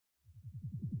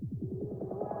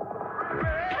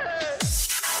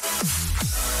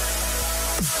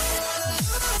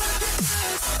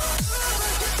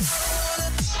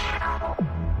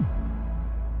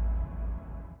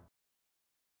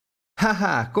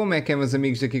Haha, como é que é, meus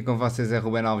amigos? Aqui com vocês é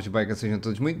rubenboykaalves, sejam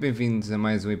todos muito bem-vindos a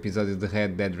mais um episódio de Red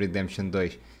Dead Redemption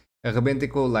 2. Arrebentem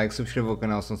com o like, subscrevam o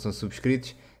canal se não são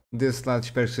subscritos. Desse lado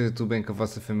espero que esteja tudo bem com a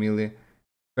vossa família,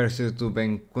 espero que esteja tudo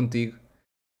bem contigo,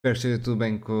 espero que esteja tudo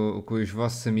bem com os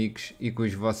vossos amigos e com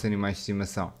os vossos animais de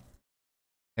estimação.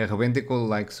 Arrebentem com o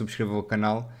like, subscrevam o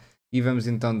canal e vamos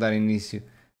então dar início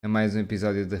a mais um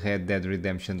episódio de Red Dead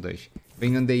Redemption 2.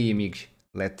 Venham daí, amigos,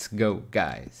 let's go,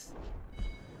 guys!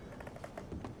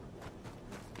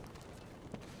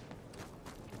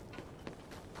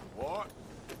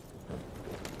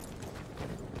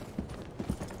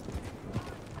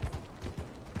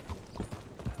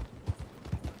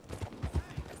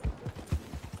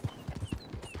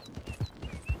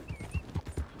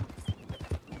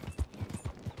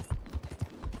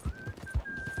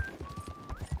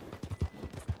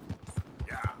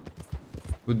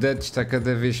 O Dutch está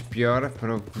cada vez pior,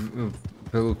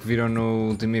 pelo que viram no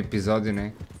último episódio,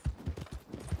 né?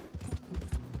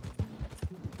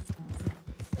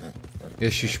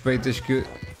 As suspeitas que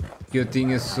eu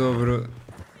tinha sobre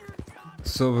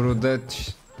o Dutch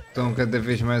estão cada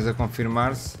vez mais a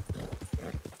confirmar-se.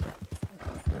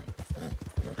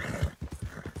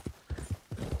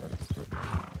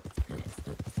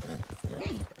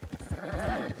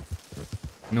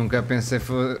 Nunca pensei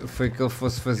foi que ele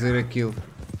fosse fazer aquilo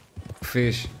que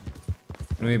fez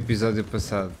no episódio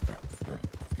passado.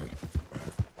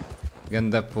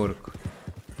 Ganda porco.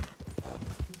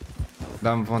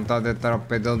 Dá-me vontade de estar ao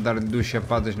pé dele e dar-lhe 2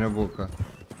 chapadas na boca.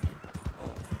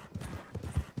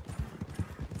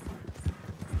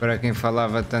 Para quem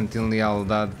falava tanto em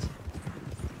lealdade,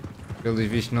 pelos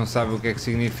vistos não sabe o que é que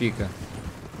significa.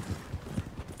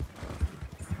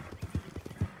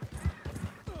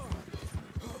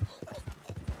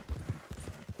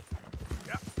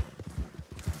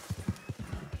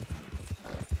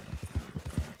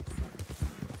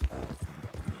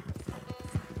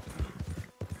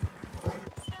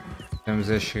 Estamos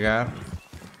a chegar.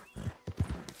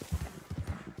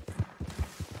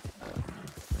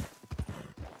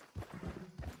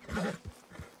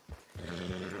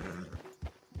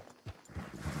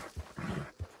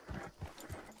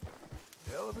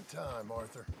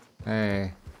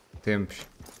 É, tempos.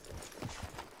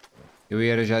 Eu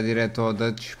ia já direto ao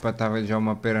Dutch, espatava-lhe já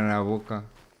uma pera na boca.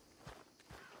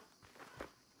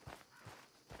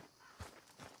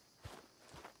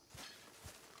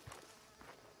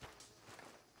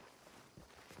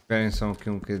 Esperem só aqui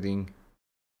um bocadinho.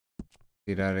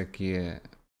 Tirar aqui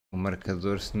o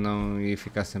marcador, senão ia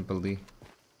ficar sempre ali.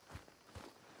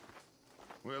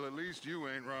 Well, at least you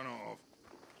ain't run off.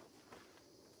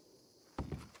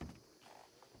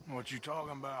 What you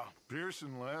talking about?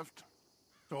 Pearson left.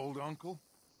 Old uncle.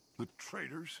 The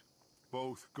traitors.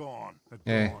 Both gone at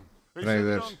É, dawn. They said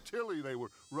traidores. young Tilly they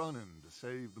were running to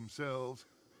save themselves.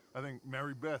 I think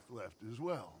Mary Beth left as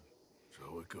well.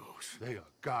 So it goes. They are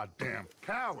goddamn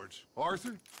cowards,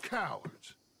 Arthur.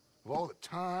 Cowards. Of all the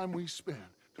time we spent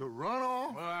to run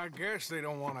off, Well, I guess they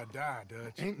don't want to die,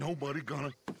 Dutch. ain't nobody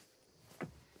gonna...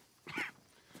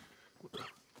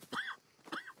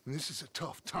 This is a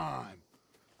tough time.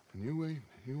 And you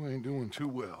ain't doing too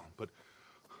well. But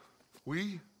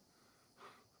we,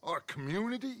 our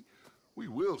community, we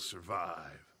will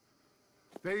survive.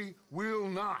 They will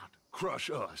not crush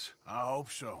us. I hope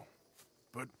so.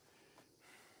 But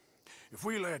if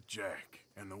we let Jack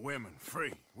and the women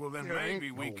free, well, then There maybe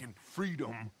ain't we no can...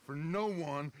 freedom for no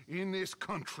one in this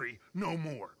country no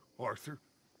more, Arthur.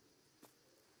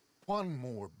 One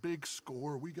more big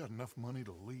score, we got enough money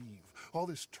to leave. All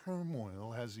this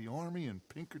turmoil has the army and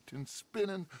Pinkerton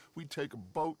spinning. We take a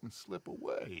boat and slip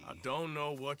away. I don't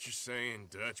know what you're saying,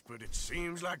 Dutch, but it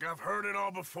seems like I've heard it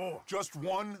all before. Just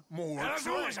one more And there's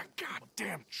train. always a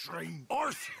goddamn train.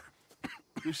 Arthur,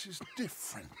 this is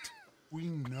different. We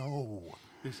know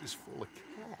this is full of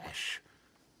cash.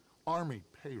 Army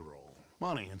payroll,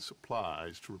 money and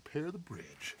supplies to repair the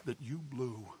bridge that you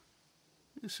blew.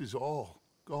 This is all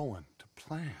going to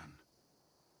plan.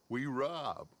 We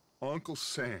rob Uncle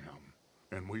Sam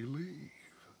and we leave.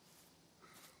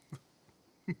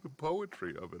 The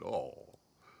poetry of it all.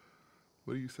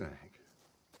 What do you think?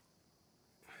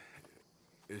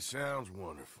 It sounds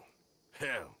wonderful.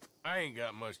 Hell, I ain't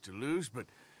got much to lose, but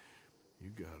you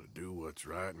gotta do what's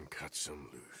right and cut some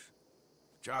loose.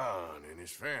 John and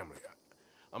his family,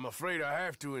 I'm afraid I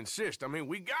have to insist. I mean,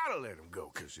 we gotta let them go,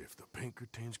 'cause if the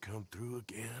Pinkertons come through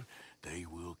again, they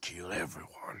will kill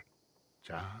everyone.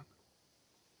 John?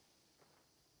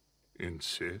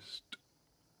 Insist?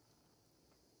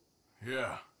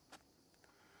 Yeah.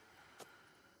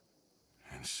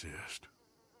 Insist.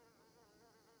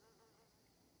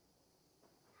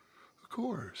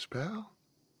 course, pal.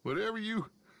 Whatever you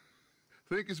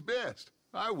think is best,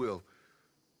 I will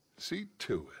see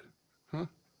to it. Huh?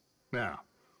 Now,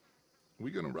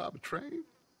 we gonna rob a train?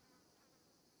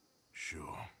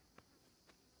 Sure.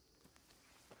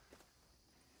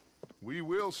 We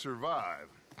will survive.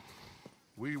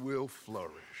 We will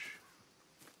flourish.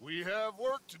 We have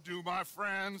work to do, my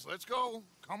friends. Let's go.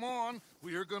 Come on.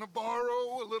 We are gonna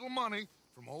borrow a little money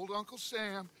from old Uncle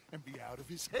Sam and be out of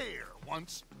his hair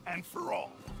once and for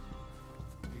all.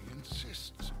 He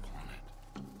insists upon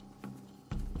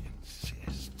it.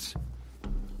 Insists.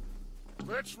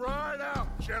 Let's ride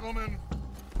out, gentlemen.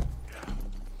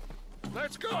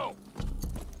 Let's go.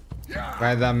 Yeah.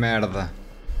 Vai dar merda.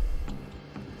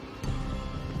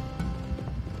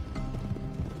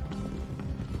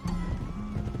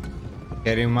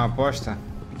 Querem uma aposta?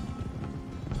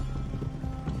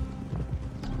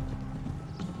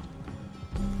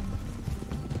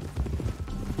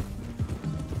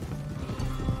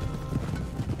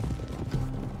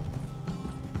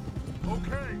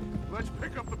 Okay, let's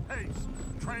pick up the pace.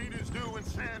 Train is due in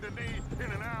Saint Denis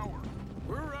in an hour.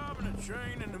 We're robbing a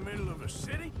train in the middle of a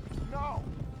city? No,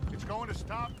 it's going to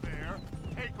stop there,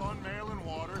 take on mail and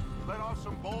water, let off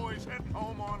some boys heading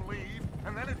home on leave,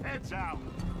 and then it heads out.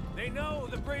 They know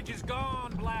the bridge is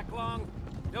gone, Black Lung.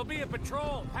 There'll be a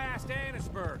patrol past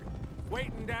Annisburg,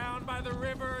 waiting down by the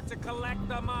river to collect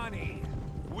the money.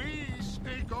 We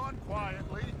sneak on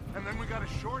quietly, and then we got a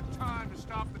short time to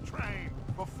stop the train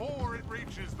before it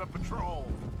reaches the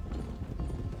patrol.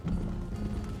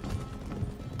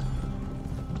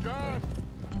 John,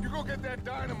 you go get that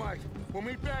dynamite. We'll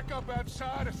meet back up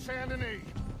outside of Saint Denis.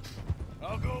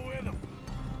 I'll go with them.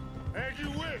 As you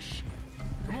wish.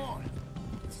 Come on.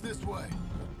 It's this way.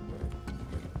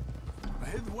 I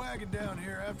hid the wagon down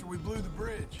here after we blew the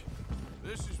bridge.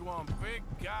 This is one big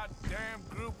goddamn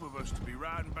group of us to be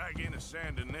riding back into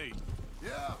Saint Denis.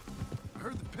 Yeah. I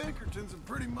heard the Pinkertons have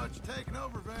pretty much taken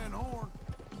over Van Horn.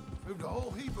 Moved a whole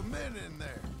heap of men in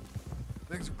there.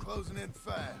 Things are closing in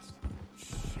fast.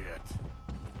 Shit.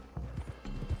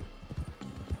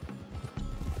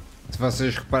 Se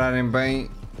vocês repararem bem,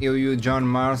 eu e o John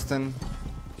Marston,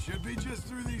 Should be just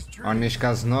through these trees. ou neste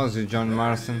caso nós e o John There it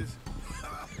Marston, is.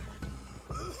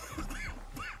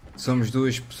 somos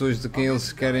duas pessoas de quem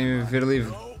eles querem ver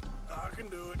livre. No, I can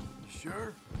do it.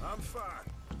 Sure? I'm fine.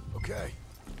 Okay.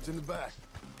 It's in the back.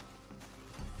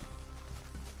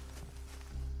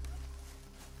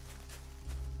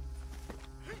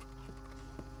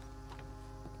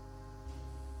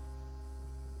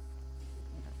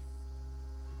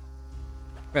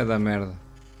 Vai dar merda.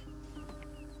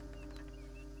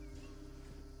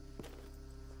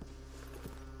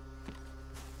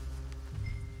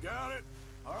 Got it.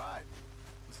 All right.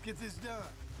 Let's get this done.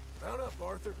 Mount up,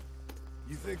 Arthur.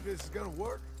 You think this is gonna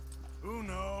work? Who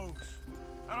knows?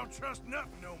 I don't trust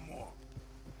nothing no more.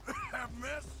 That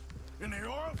mess in the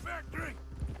oil factory?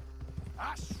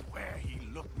 I swear he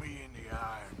looked me in the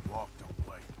eye and walked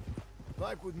away.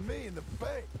 Like with me in the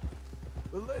bank.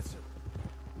 But listen,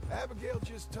 Abigail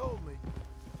just told me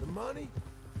the money,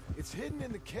 it's hidden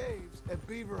in the caves at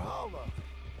Beaver Hollow.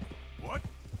 What?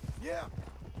 Yeah,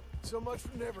 so much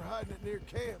for never hiding it near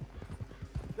camp.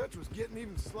 Dutch was getting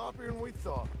even sloppier than we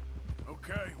thought.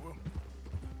 Okay, well,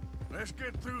 let's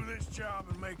get through this job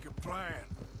and make a plan.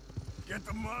 Get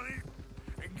the money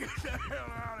and get the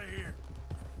hell out of here.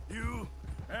 You,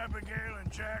 Abigail,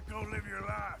 and Jack go live your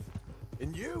life.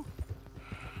 And you?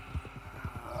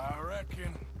 I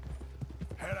reckon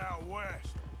head out west,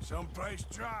 someplace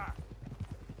dry.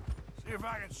 See if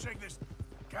I can shake this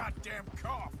goddamn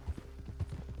cough.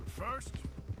 But first,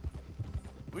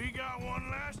 we got one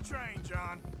last train,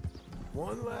 John.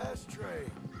 One last train.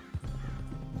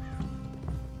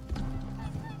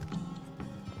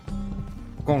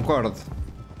 Concordo.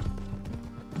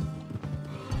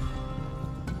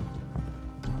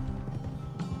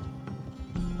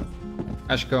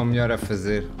 Acho que é o melhor a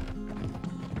fazer.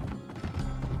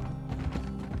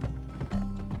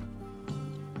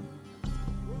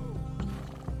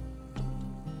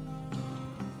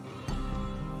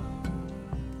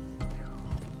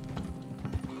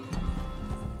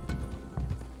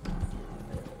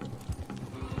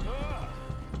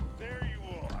 There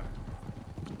you are.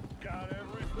 Got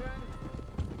everything?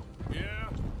 Yeah,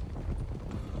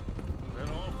 Then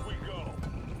off we go.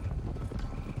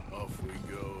 off we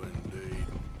go indeed.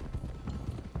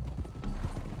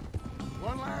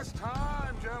 One last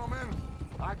time, gentlemen.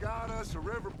 I got us a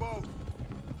river boat.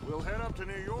 We'll head up to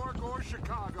New York or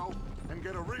Chicago and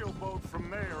get a real boat from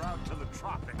there out to the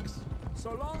tropics.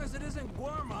 So long as it isn't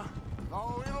Guarma.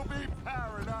 Oh, it'll be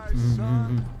paradise,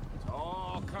 son. It's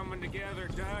all coming together,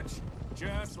 Dutch.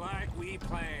 Just like we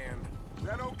planned. Is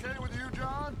that okay with you,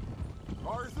 John?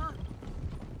 Arthur?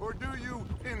 Or do you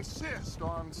insist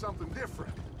on something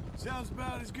different? Sounds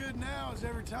about as good now as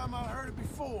every time I heard it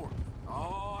before.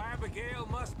 Oh, Abigail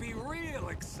must be real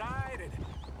excited.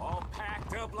 All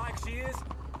packed up like she is.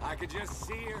 I could just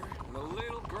see her in a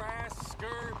little grass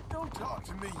skirt. Don't talk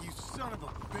to me, you son of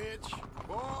a bitch.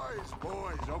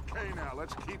 Boys, okay now,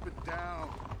 let's keep it down.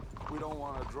 We don't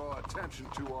want to draw attention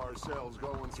to ourselves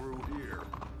going through here.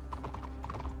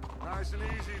 Nice and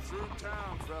easy through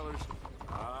town, fellas.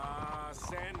 Ah,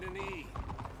 Saint Denis.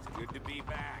 It's good to be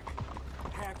back.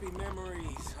 Happy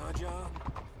memories, huh, John?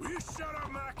 Will you shut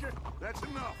up, Micah? That's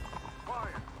enough.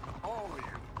 Quiet, all of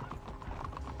you.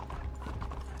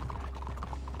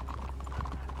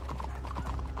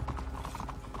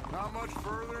 Not much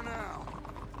further now.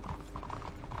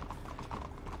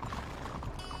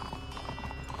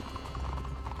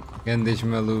 Grandes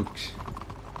malucos.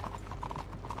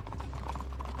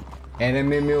 Era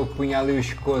mesmo eu que punha ali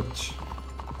os cotos.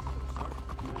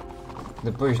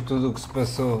 Depois de tudo o que se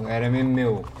passou, era mesmo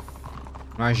meu.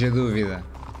 Não haja dúvida.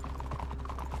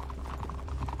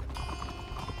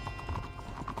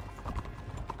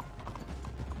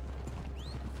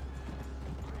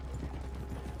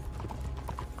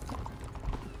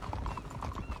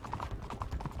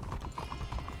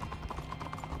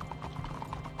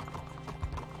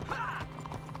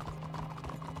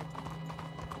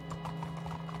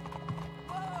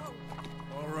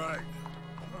 All right.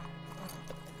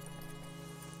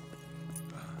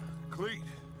 Cleet,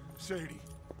 Sadie,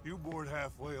 you board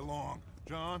halfway along.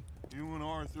 John, you and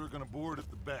Arthur are gonna board at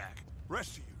the back.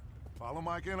 Rest of you, follow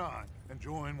Mike and I, and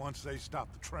join once they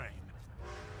stop the train.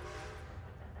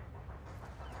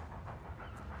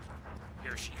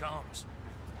 Here she comes.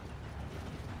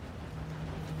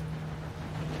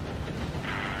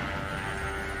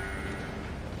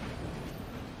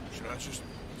 Should I just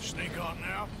sneak on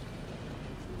now?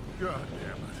 God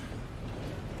damn it.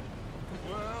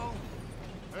 Well,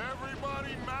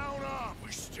 everybody mount up.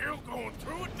 We still going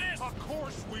through with this? Of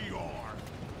course we are.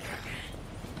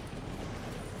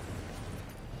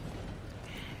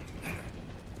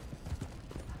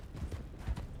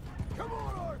 Come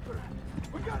on, Arthur!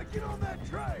 We gotta get on that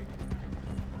train!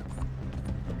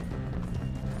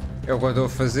 É o que eu estou a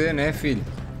fazer, né, filho?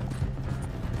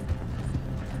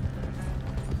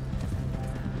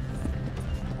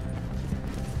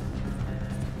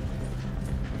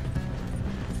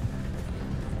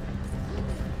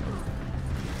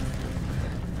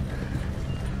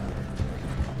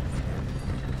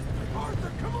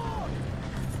 Arthur, come on!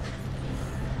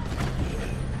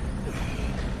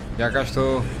 Já cá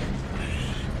estou. Are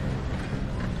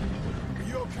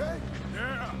you okay?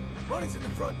 Yeah. Money's in the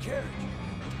front carriage.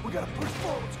 We gotta push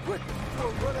forwards quickly before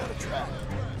we run out of track.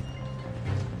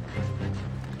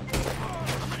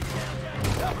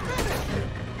 Now finish it!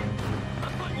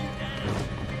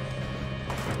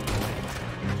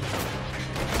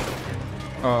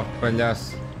 Oh,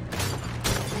 palhaço.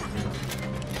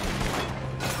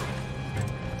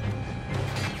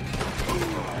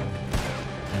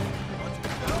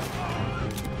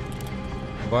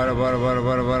 Bora, bora, bora,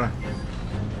 bora, bora.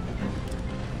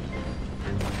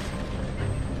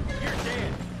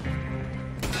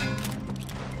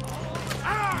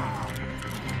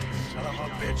 Son of a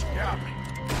bitch got me.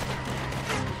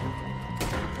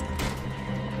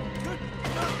 Good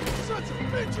sons of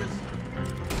bitches!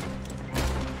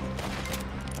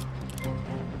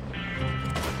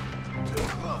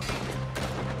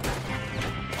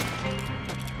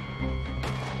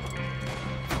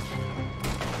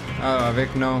 Ah, a ver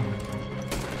que não.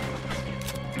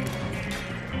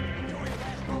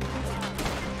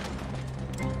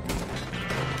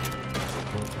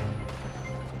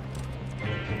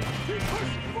 Keep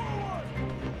pushing forward!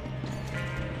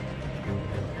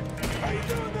 How you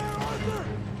doing there, Arthur?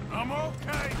 I'm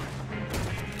okay.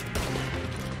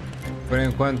 Por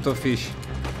enquanto estou fixe.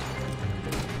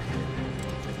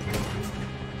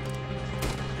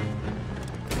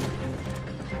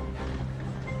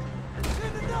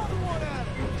 Send another one at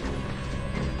him!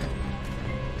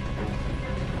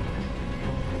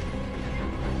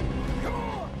 Come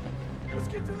on! Let's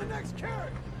get to the next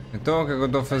carriage! Então o que é que eu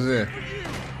estou a fazer?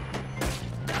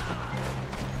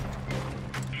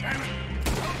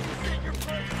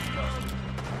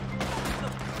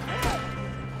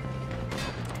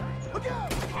 Look out!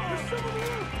 There's some on the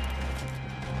roof!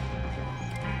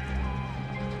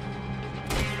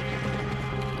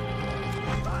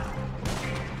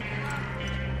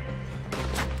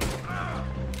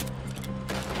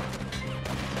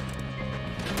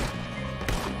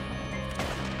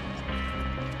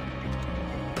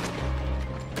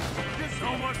 Just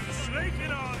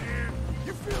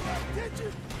attention?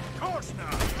 Of course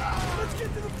not. Let's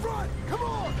get to the front. Come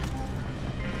on.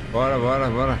 Bora, bora,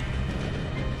 bora.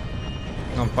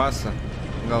 Não passa.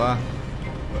 Ainda lá.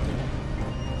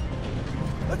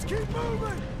 Let's keep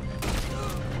moving.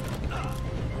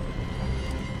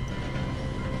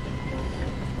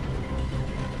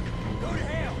 Go to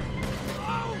hell!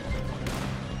 Oh!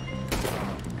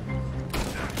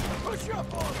 Push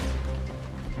up on me.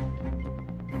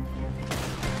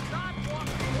 Stop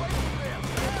walking away from them!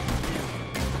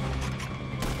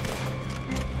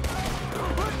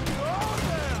 Put you all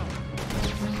down.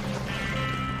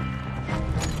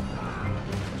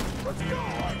 Let's go,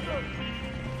 Arthur.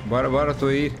 Bora, bora, tô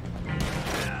aí.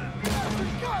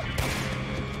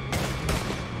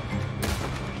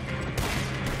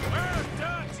 Where's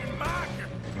Dutch and Biker?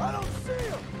 I don't see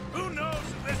him. Who knows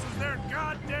if this was their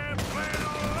goddamn plan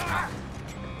all along?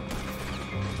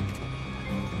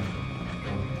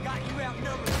 Got you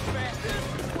outnumbered, fat. This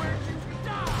is where you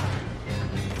die!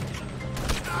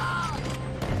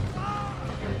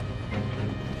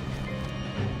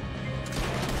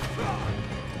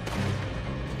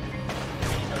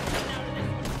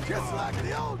 Just like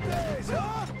the old days,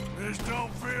 huh? This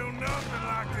don't feel nothing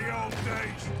like the old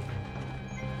days.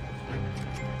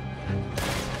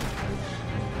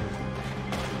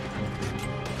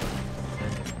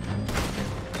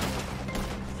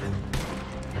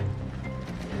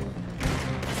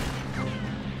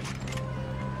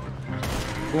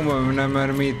 Puma, una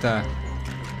marmita.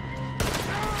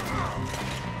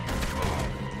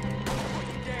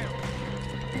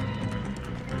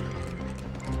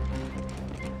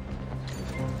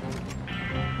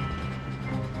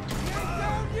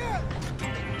 Down yet.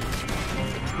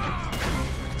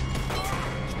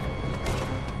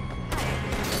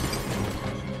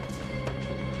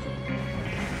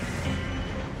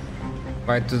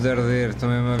 Vai tudo arder. Estou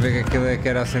mesmo a ver que aquilo é que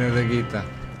era a cena da guita.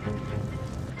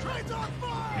 Train's on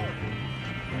fire.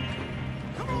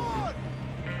 Come on.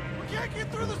 We can't get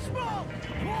through the smoke.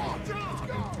 Come on, let's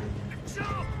go.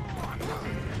 Jump.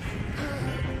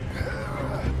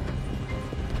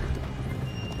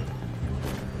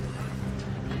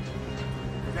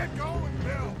 Get going,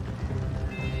 Bill.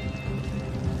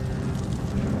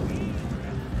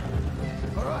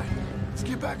 All right, let's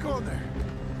get back on there.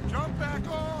 Jump back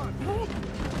on!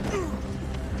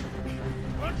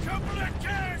 Uncouple that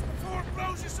cash before it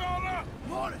blows us all up!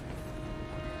 On it.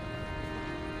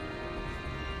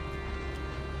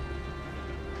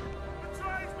 The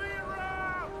train's being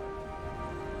robbed!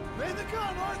 Lay the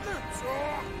gun, Arthur.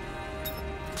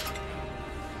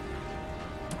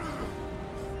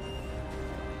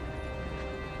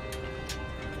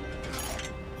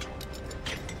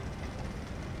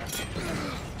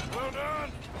 Well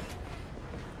done!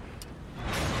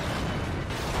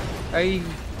 Ai,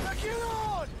 Now get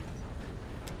on.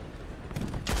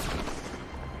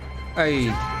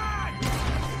 ai.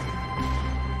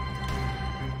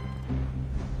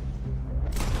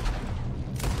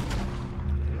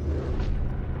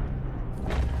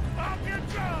 I'll get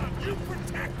John! You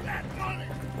protect that money!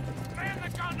 Man the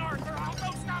gun, Arthur! I'll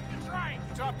go stop the train!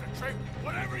 Stop the train?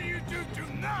 Whatever you do, do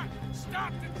not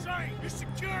stop the train! You're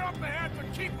secure up ahead,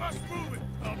 but keep us moving!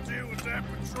 I'll deal with that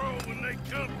patrol when they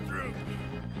come through!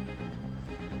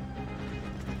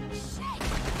 Shit!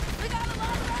 We got a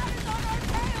lot of riders on our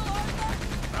tail, Arthur!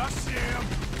 I see him!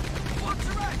 What's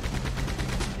the right?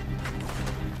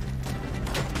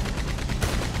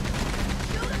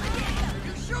 Shoot him again!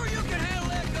 You sure you can handle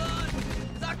that gun?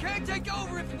 'Cause I can't take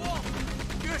over if you won't.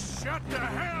 Just shut the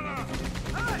hell up!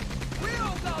 Hey, we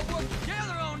all gotta work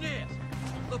together on this.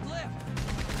 Look left.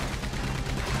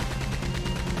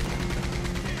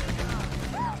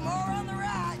 More on the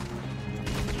right!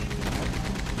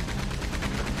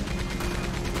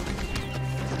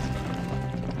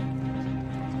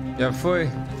 Já foi.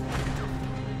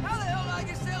 How the hell did I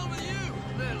get settled with you,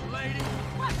 little lady?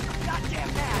 Watch your goddamn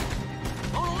back!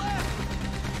 On the left,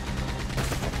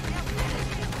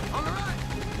 on the right.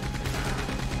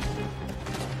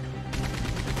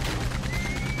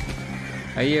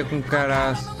 Aí é com On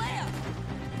caraço. the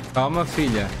left! Calma,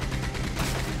 filha.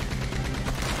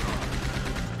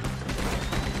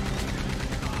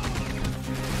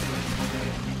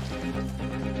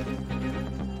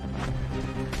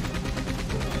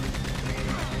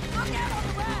 Look out on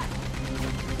the right!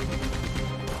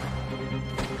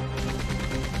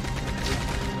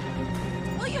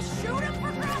 Will you shoot him,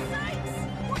 for Christ's sakes?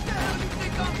 What the hell do you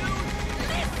think I'm doing?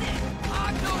 Listen! I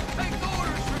don't take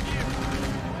orders from you.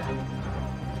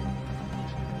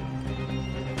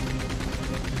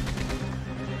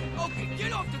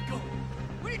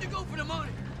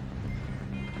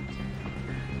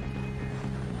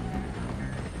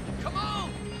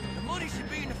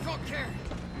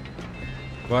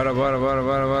 Bora, bora, bora,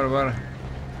 bora, bora, bora.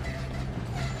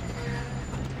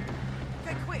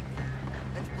 Okay, quick.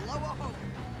 Let's blow a hole.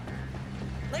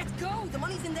 Let's go. The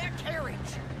money's in their carriage.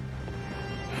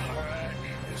 Alright,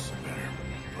 this better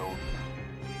blow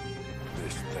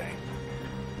this thing.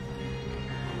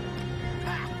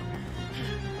 Ha!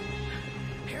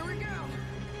 Here we go.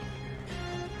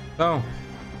 Então.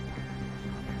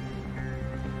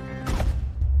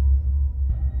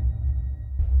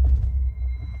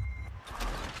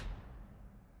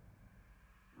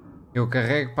 Eu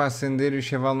carrego para acender e o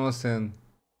chaval não acende.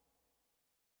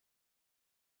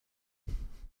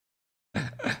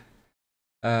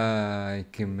 Ai,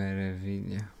 que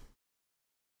maravilha.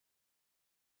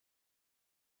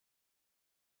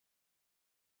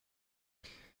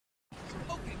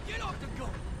 Okay, get off the gun.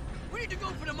 We need to go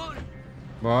for the money.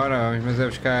 Bora, vamos mas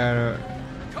buscar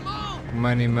Come on.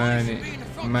 money, money,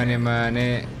 money,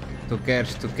 money. Tu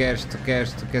queres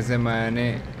é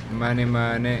money, money,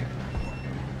 money.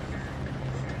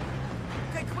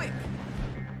 Okay, quick.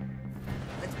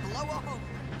 Let's blow a hole.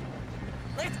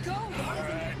 Let's go. The money's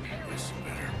in their carriage. This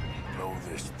better blow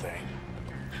this thing.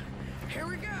 Here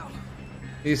we go.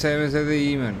 Isso aí, mas é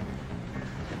daí, mano.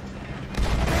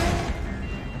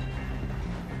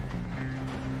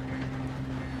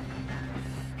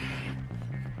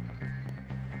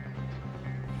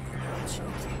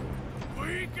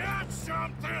 We got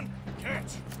something!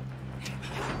 Catch!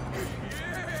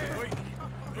 Yeah! Wait,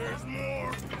 there's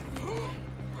more!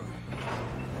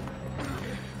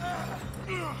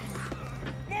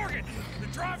 Morgan, the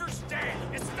driver's dead.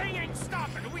 This thing ain't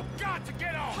stopping. We got to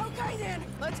get off. Okay then.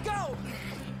 Let's go.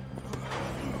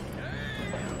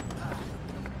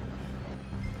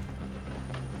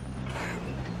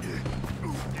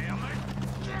 Damn it.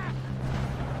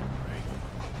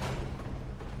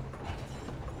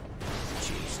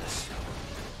 Jesus.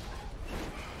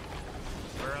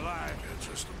 We're alive. Yeah,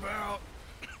 just about.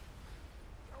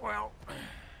 Well,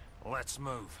 let's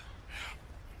move.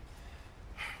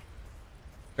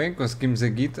 Bem, conseguimos a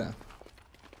guita.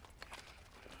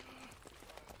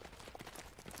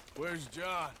 Where's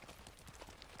John?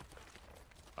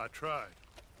 I tried.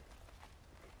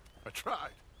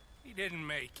 He didn't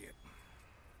make it.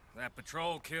 That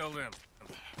patrol killed him.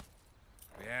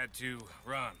 We had to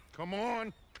run. Come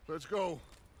on, let's go.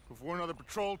 Before another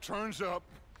patrol turns up.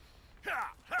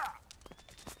 Ha! Ha!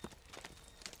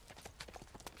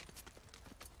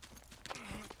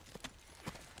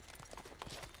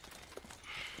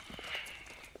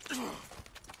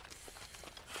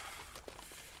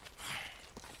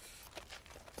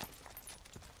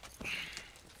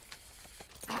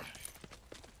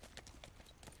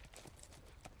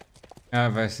 Ah,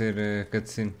 vai ser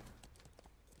cutscene.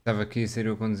 Estava aqui a ser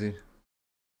eu a conduzir.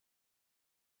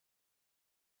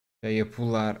 Já ia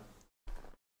pular.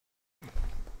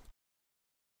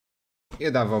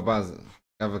 Eu dava a base.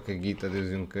 Ficava com a guita,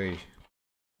 Deus e um queijo.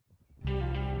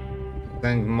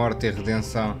 Sangue, morte e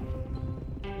redenção.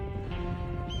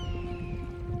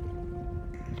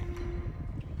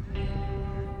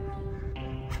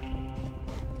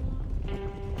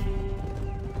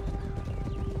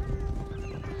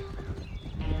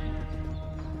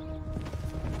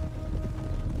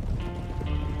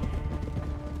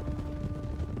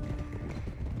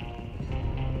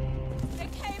 They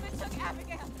came and took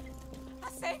Abigail. I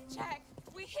saved Jack.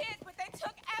 We hid, but they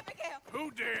took Abigail.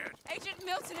 Who did? Agent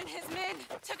Milton and his men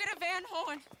took her to Van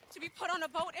Horn to be put on a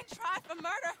boat and tried for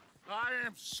murder. I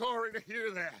am sorry to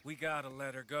hear that. We gotta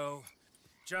let her go.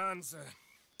 John's,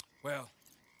 well,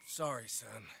 sorry,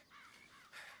 son.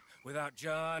 Without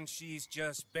John, she's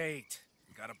just bait.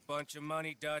 Got a bunch of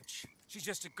money, Dutch. She's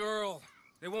just a girl.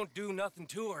 They won't do nothing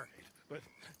to her. But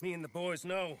me and the boys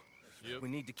know. Yep. We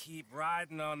need to keep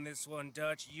riding on this one,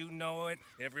 Dutch. You know it.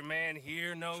 Every man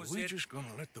here knows So we it. just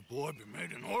gonna let the boy be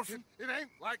made an orphan? It ain't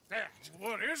like that.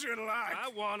 What is it like? I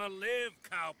wanna live,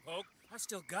 cowpoke. I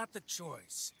still got the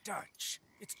choice. Dutch,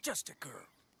 it's just a girl.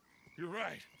 You're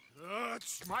right.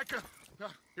 It's Micah.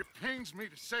 It pains me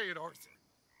to say it, Arthur.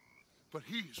 But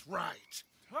he's right.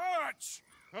 Touch!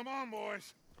 Come on,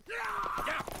 boys.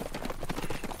 Yeah.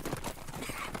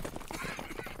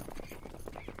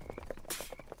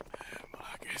 Well,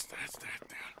 I guess that's that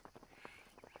then.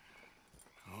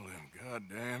 All them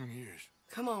goddamn years.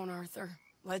 Come on, Arthur.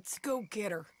 Let's go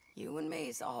get her. You and me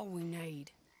is all we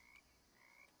need.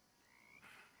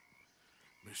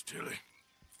 Miss Tilly.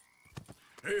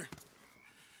 Here.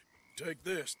 Take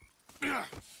this.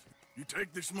 You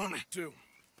take this money, too.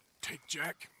 Take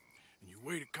Jack, and you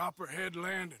wait at Copperhead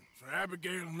Landing for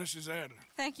Abigail and Mrs. Adler.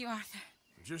 Thank you, Arthur.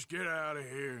 Just get out of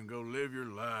here and go live your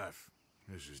life.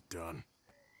 This is done.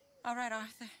 All right,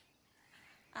 Arthur.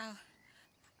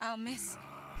 I'll miss.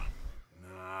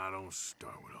 Nah, don't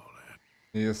start with all that.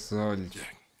 E esses olhos.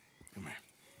 Jack, come here.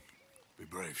 Be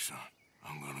brave, son.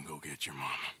 I'm gonna go get your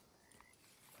mama.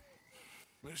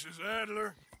 Mrs.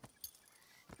 Adler.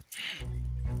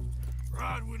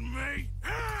 Ride with me.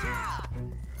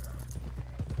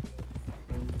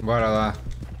 Bora lá.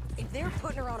 If they're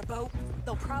putting her on a boat,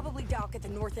 they'll probably dock at the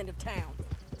north end of town.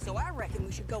 So I reckon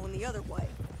we should go in the other way.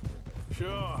 Sure,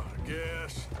 I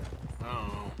guess. I don't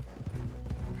know.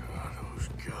 God, those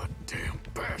goddamn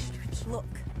bastards. Look,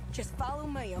 just follow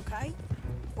me, okay?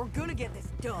 We're gonna get this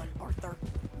done, Arthur.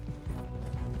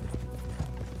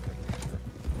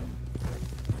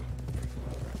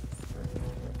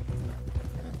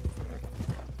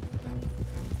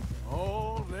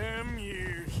 All them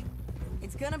years.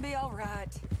 It's gonna be all right.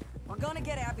 We're gonna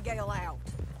get Abigail out.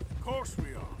 Of course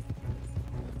we are.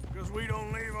 Because we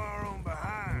don't leave our own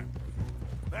behind.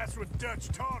 That's what Dutch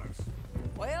taught us.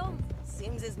 Well,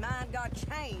 seems his mind got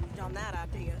changed on that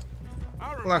idea.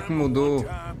 I Lá que remember mudou. one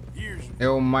time, years ago, É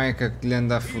o Micah que lhe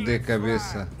anda a he foder a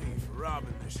cabeça. defied me for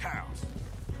robbing this house.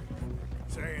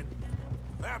 Saying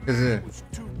that Quer dizer- man was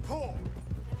too poor.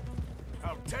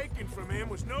 How taken from him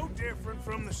was no different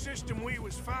from the system we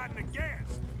was fighting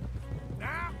against.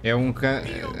 Now, É um que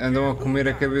andam a comer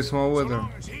a cabeça um ao so outro.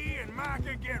 long as he and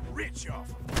Micah get rich off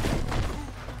him.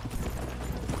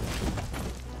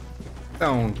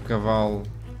 Então, cavalo.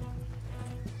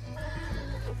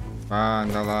 Vá,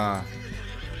 anda lá.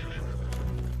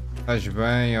 Estás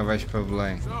bem ou vais para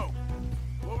Belém? So,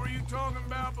 what were you talking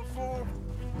about before?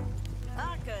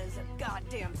 Micah's a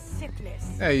goddamn sickness.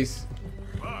 É isso.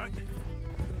 But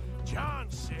John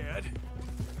said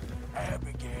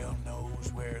Abigail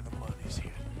knows where the money's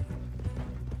hidden.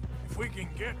 If we can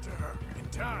get to her in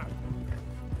time,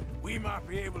 we might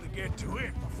be able to get to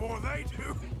it before they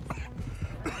do.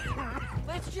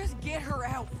 Let's just get her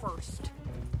out first.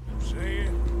 Say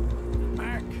it.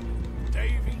 Mac,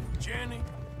 Davy, Jenny,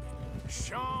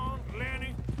 Sean,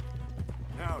 Lenny.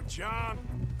 Now, John,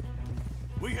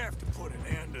 we have to put an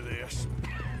end to this.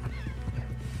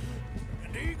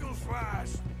 And Eagle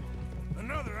flies.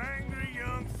 Another angry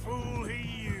young fool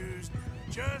he used,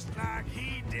 just like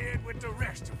he did with the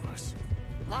rest of us.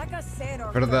 Like I said,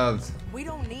 Arthur, Verdade. we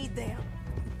don't need them.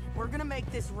 We're gonna make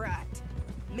this right.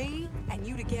 Me and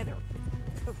you together.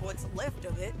 What's left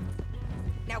of it.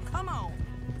 Now come on.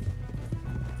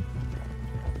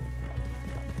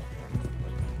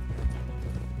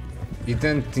 E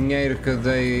tanto dinheiro que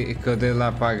eu dei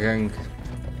lá para a gangue.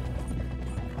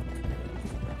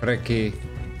 Para quê?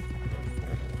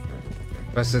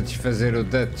 Para satisfazer o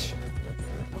Dutch.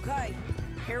 Okay,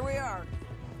 here we are.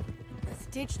 Let's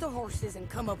ditch the horses and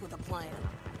come up with a plan.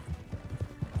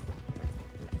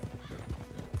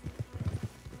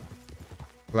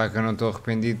 Claro que eu não estou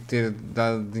arrependido de ter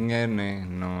dado dinheiro, né?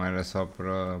 Não era só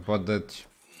para o Dutch.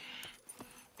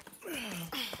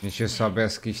 Mas se eu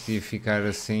soubesse que isto ia ficar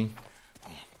assim.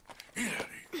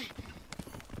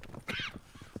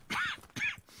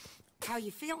 How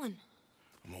you feeling?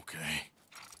 I'm okay.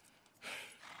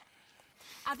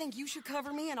 I think you should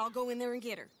cover me and I'll go in there and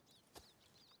get her.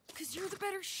 'Cause you're the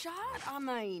better shot, I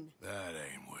mean. That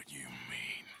ain't what you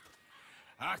mean.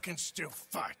 I can still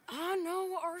fight. I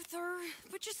know, Arthur,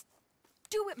 but just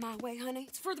do it my way, honey.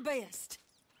 It's for the best.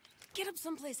 Get up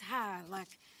someplace high,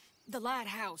 like the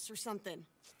lighthouse or something.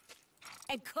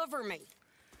 And cover me.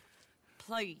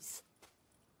 Please.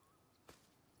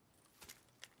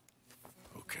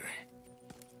 Okay.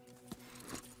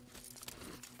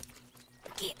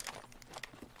 Get.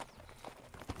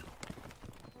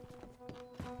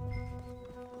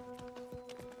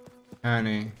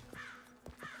 Honey.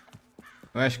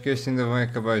 Eu acho que estes ainda vão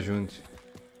acabar juntos.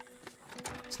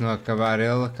 Se não acabar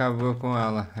ele, acabo eu com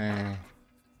ela. É.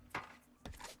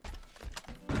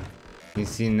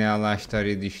 Ensina ela a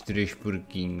história dos 3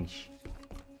 porquinhos.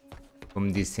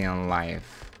 Como disse em live.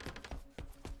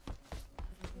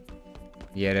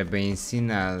 E era bem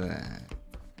ensinada.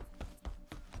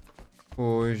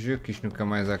 Hoje, que isto nunca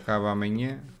mais acaba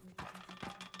amanhã.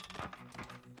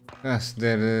 Ah, se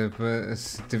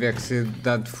tiver que ser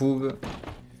dado fuga,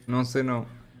 não sei não.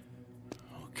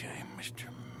 Okay, Mr.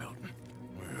 Milton.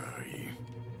 Where are you?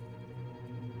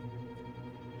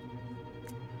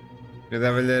 Eu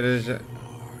dava-lhe era já.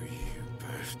 Are you,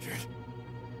 bastard?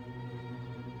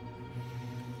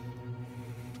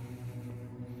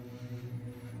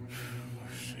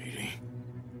 Sadie.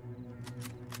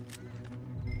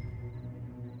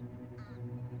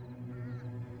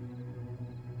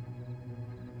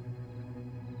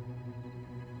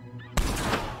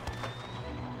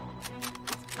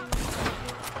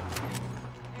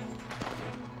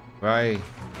 Vai.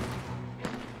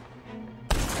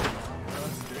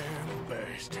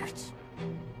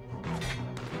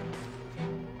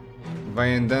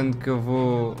 Vai andando que eu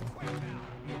vou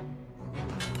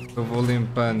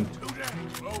limpando.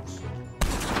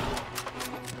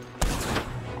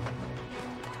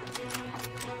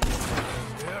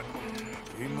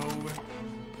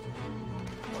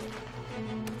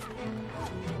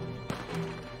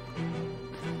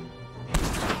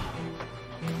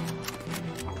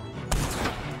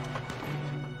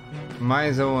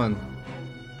 Mais aonde?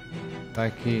 Tá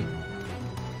aqui.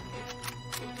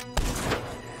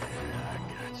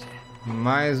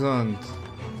 Mais onde?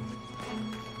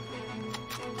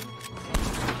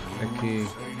 Aqui.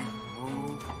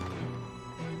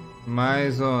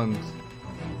 Mais onde?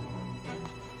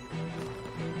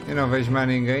 Eu não vejo mais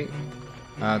ninguém.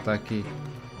 Ah, tá aqui.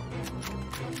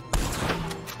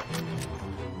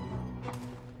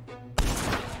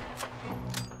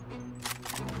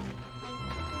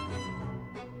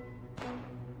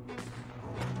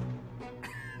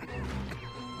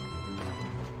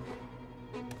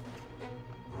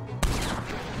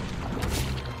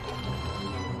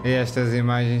 E estas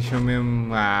imagens são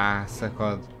mesmo... Ah,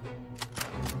 sacode.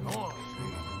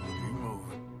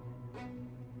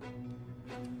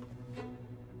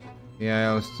 E aí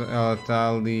ela está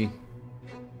ali.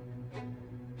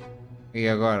 E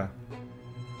agora?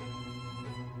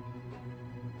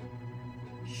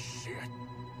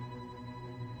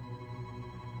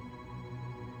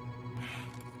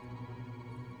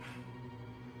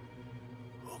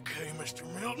 Okay, Mr.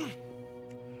 Milton.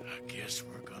 I guess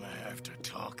we're gonna have to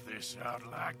talk this out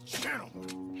like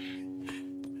gentlemen.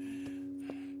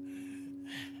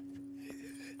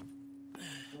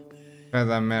 Vai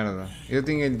dar merda. Eu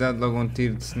tinha-lhe dado logo um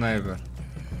tiro de sniper.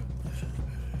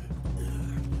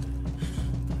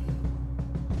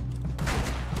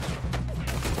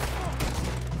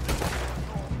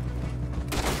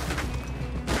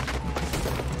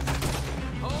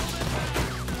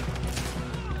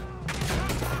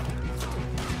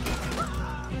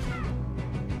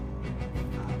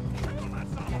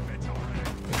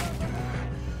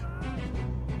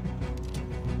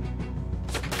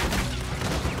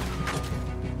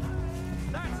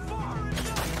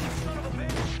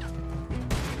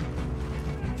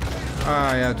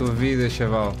 Ai, a tua vida,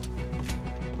 chaval.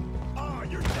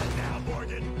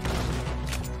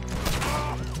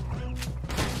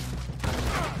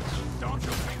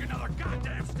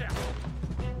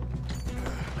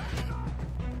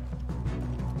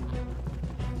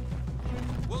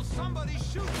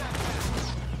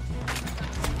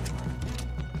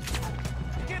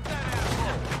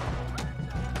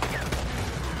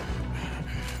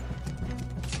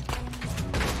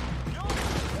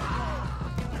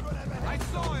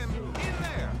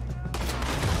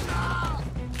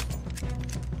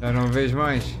 Já não vejo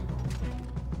mais.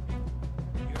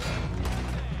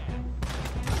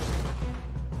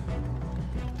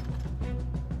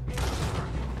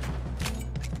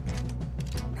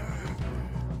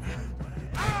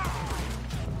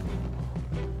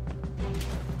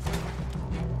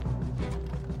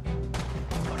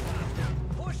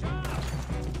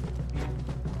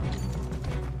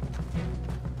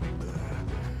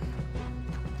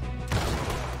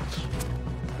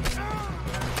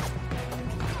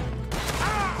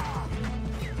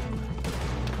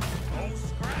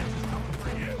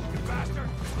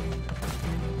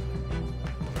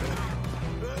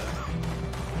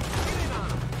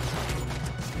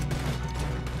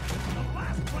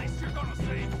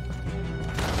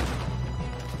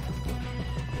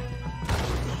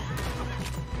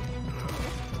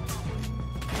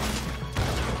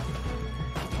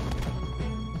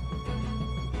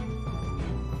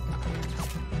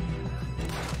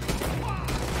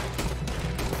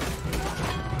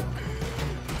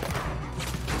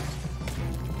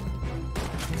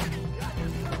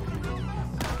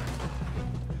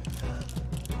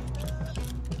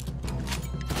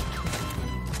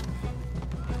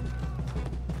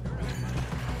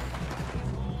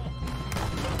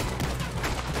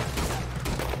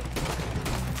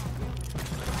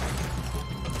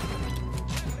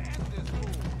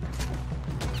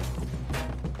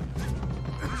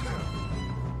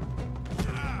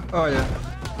 Olha.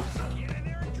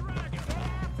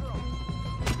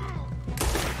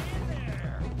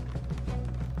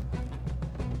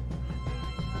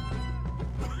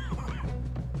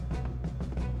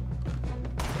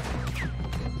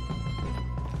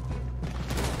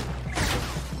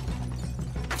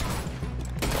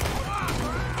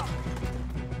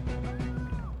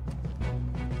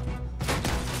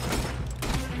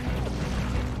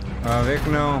 A ver que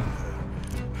não.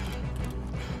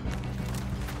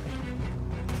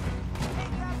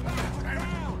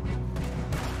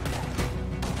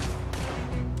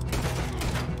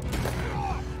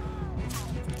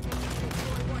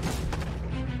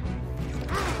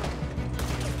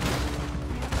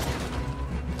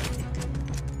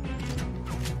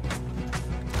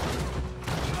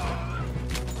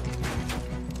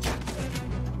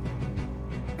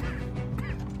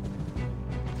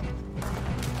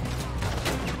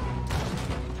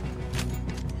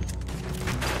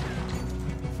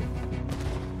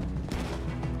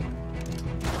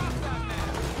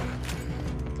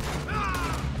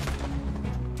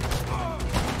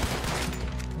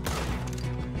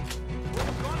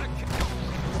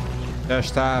 Já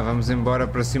está, vamos embora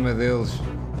para cima deles.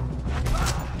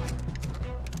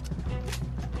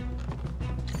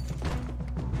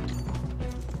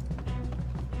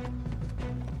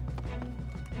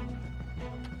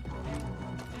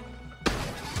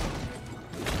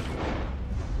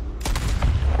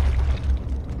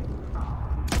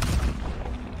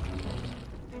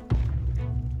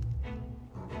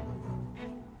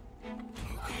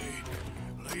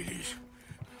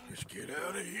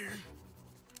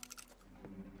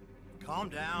 Calm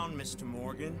down, Mr.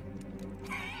 Morgan.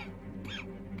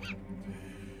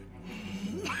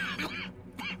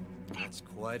 That's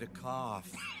quite a cough.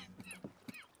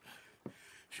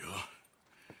 Sure.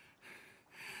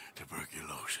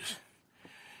 Tuberculosis.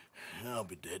 I'll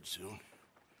be dead soon.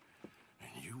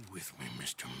 And you with me,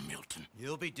 Mr. Milton.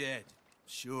 You'll be dead,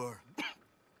 sure.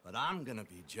 But I'm gonna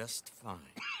be just fine.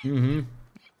 Mm-hmm.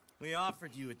 We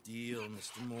offered you a deal,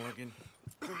 Mr. Morgan.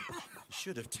 You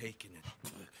should have taken it.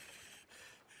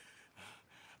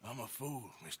 I'm a fool,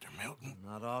 Mr. Milton.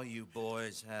 Not all you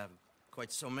boys have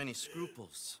quite so many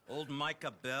scruples. Old Micah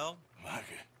Bell. Micah?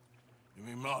 You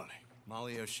mean Molly?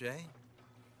 Molly O'Shea?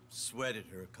 Sweated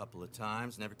her a couple of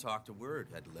times, never talked a word,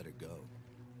 had to let her go.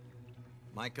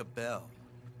 Micah Bell.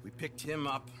 We picked him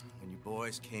up when you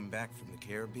boys came back from the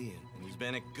Caribbean, and he's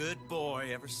been a good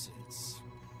boy ever since.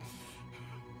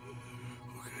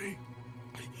 Okay.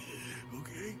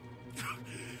 Okay.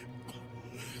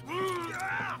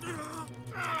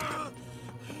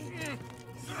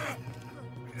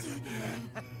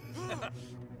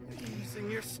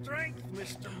 Using your strength,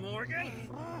 Mr. Morgan.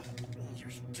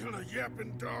 You're still a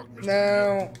yapping dog, Mr.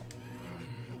 No.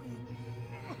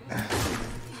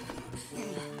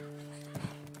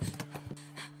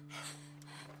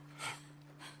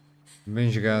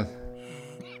 Bem jogado.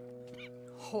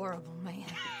 Horrible man.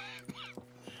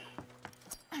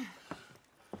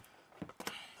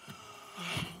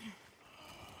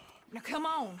 Now come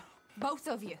on, both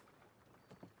of you.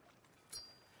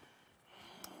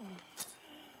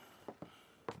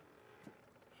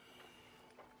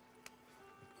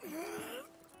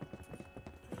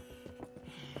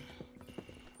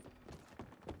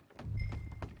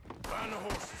 Find the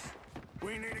horses.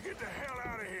 We need to get the hell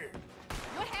out of here.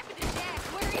 What happened to Jack?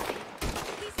 Where is he?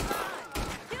 He's fine.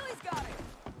 Gilly's got him.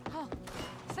 Oh,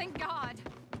 thank God.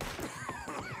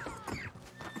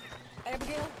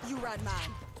 Abigail, you ride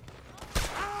mine.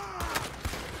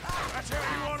 That's how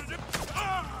you wanted it.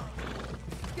 Ah!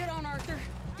 Get on, Arthur.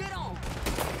 Get on.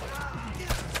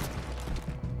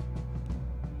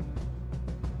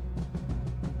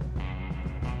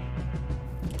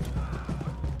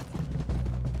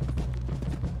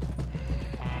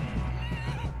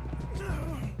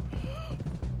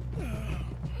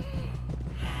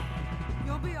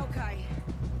 You'll be okay.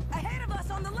 Ahead of us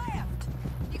on the left.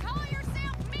 You call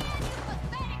yourself men, you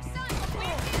pathetic son of a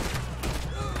bitch!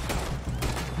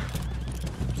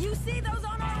 You see those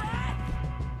on our right?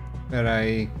 Espera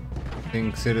aí.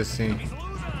 Tem que ser assim. Put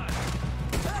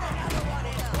another one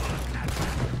in 'em.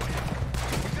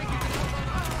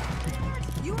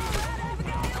 You all right,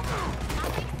 Abigail? I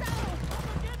think so.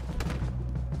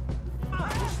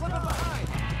 Slip it behind.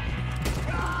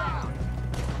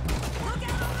 Look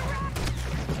out on the right.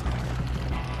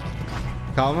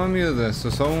 Calma, miúda.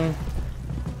 Sou só um.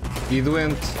 E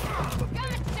doente.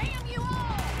 God damn you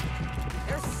all!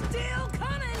 They're still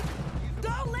coming.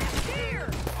 Go left here.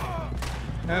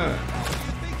 Ah.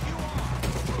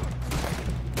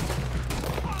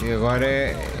 E agora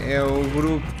é o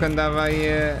grupo que andava aí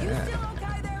You still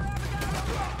okay there,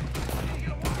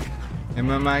 Abigail? a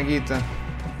mamar a guita.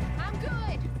 I'm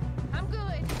good. I'm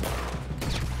good.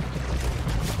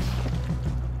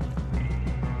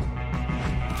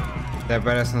 Até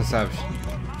parece que não sabes.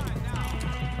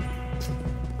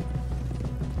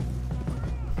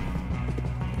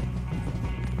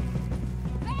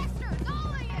 Bastards,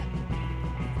 all of you!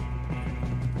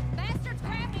 Bastards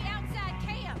grabbed me outside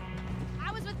camp.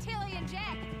 I was with Tilly and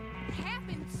Jack. It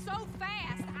happened so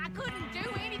fast, I couldn't do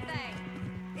anything.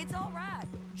 It's all right.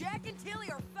 Jack and Tilly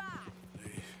are fine.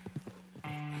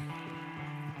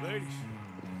 Ladies.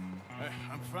 Hey,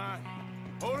 I'm fine.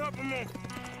 Hold up a moment.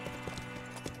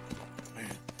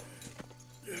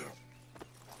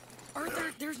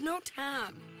 Arthur, there's no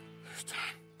time. This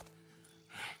time.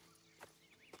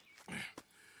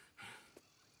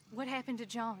 What happened to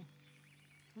John?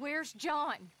 Where's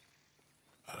John?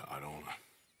 I don't...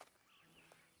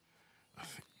 I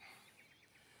think...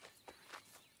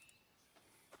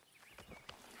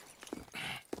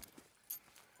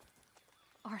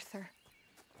 Arthur.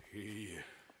 He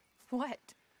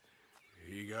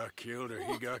got killed or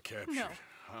he got captured. No.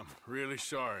 I'm really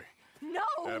sorry, No!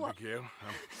 Abigail.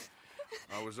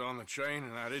 I was on the train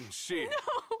and I didn't see it.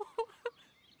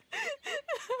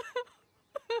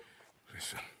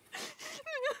 Listen,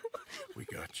 we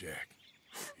got Jack.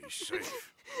 He's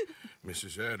safe.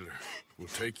 Mrs. Adler will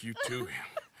take you to him.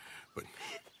 But,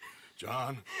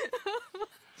 John,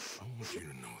 I want you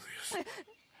to know this.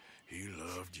 He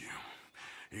loved you.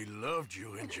 He loved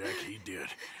you, and Jack, he did.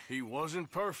 He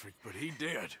wasn't perfect, but he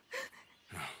did.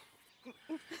 Now,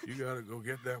 you gotta go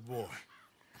get that boy.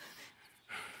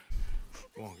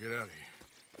 Come on, get out of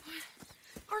here.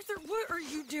 Arthur, what are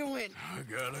you doing? I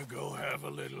gotta go have a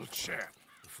little chat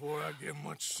before I get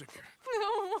much sicker.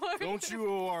 No, Arthur. Don't you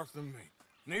owe Arthur me.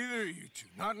 Neither of you two.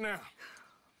 Not now.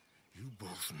 You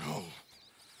both know.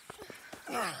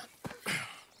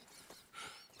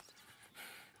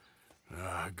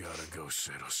 I gotta go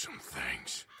settle some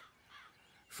things.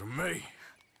 For me,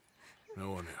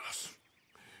 no one else.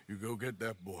 You go get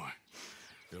that boy.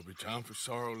 There'll be time for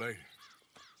sorrow later.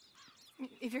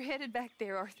 If you're headed back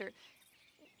there, Arthur,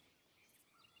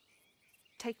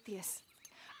 take this.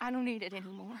 I don't need it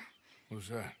anymore. What's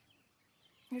that?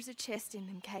 There's a chest in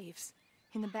them caves,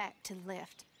 in the back to the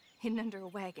left, hidden under a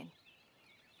wagon.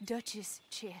 Dutch's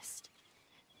chest.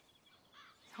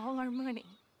 All our money.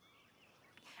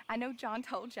 I know John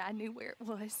told you I knew where it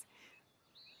was.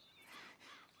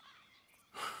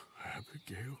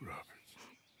 Abigail Roberts.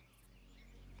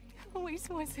 Always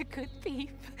was a good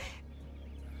thief.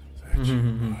 That she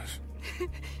was. Come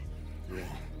on,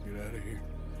 get out of here.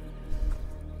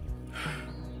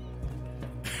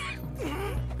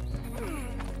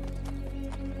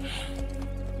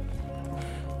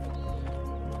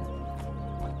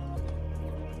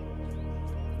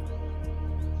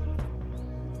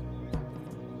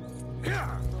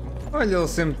 Olha, ele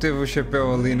sempre teve o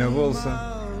chapéu ali na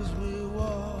bolsa.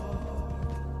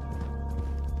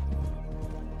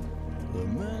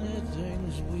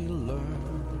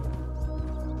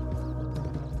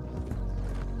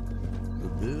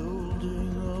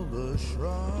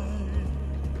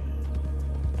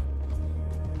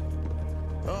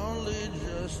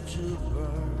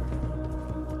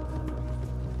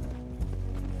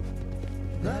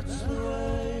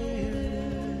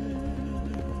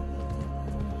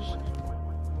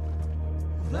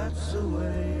 That's the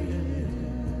way it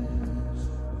is.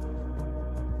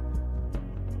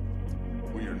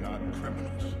 We are not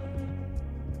criminals.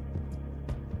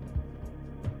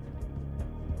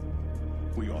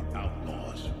 We are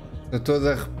outlaws. Estou todo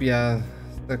arrepiado.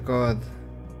 Sacode.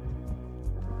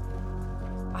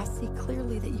 I see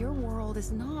clearly that your world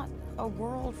is not a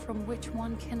world from which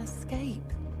one can escape.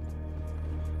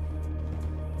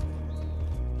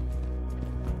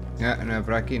 Ah, não é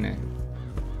para aqui, né?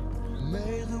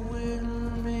 May the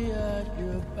wind be at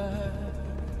your back.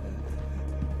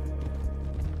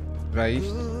 Para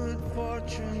isto? Good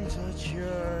fortune touch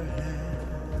your hand.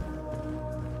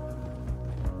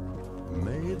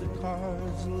 May the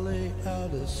cards lay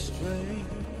out astray.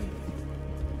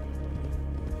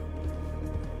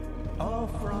 All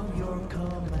from your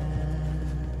command.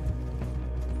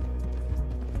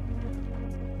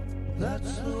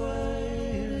 That's the way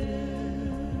it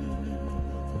is.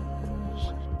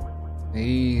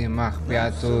 Ih, me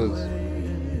arrepiar todo.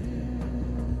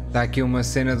 Está aqui uma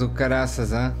cena do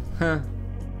caraças, hã?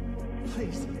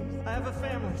 Please, I have a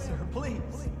family, sir.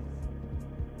 Please.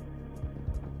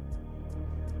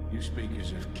 You speak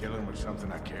as if killing was something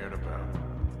I cared about.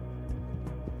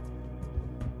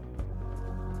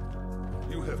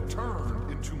 You have turned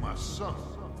into my son.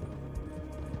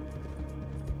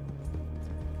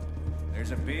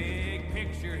 There's a big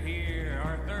picture here,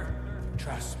 Arthur.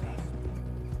 Trust me.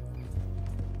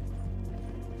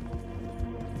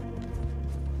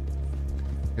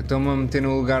 Eu estou-me a meter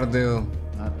no lugar dele.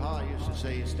 My pa used to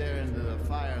say you stare into the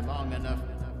fire long enough,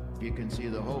 you can see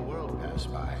the whole world pass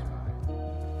by.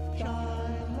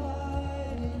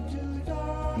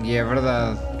 E é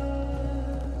verdade.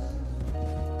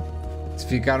 Se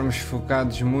ficarmos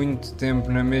focados muito tempo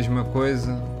na mesma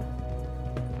coisa,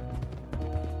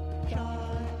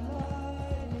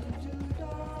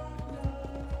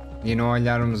 e não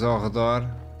olharmos ao redor,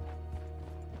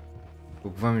 o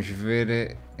que vamos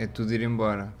ver é tudo ir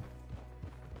embora.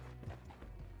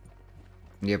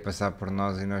 E é passar por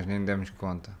nós e nós nem demos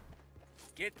conta.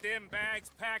 Get them bags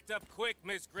packed up quick,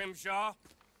 Miss Grimshaw.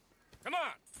 Come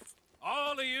on,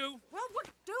 all of you. Well,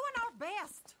 we're doing our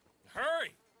best.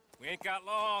 Hurry. We ain't got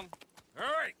long.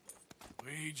 Hurry.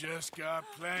 We just got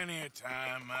plenty of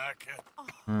time, Micah.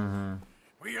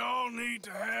 We all need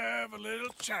to have a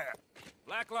little chat.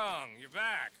 Black Lung, you're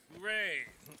back. Hooray.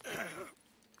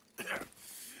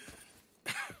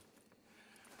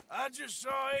 I just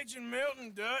saw Agent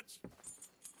Milton, Dutch.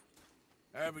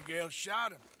 Abigail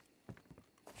shot him.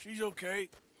 She's okay.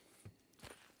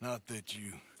 Not that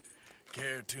you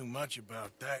care too much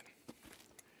about that.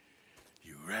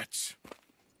 You rats.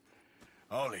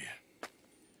 All of you.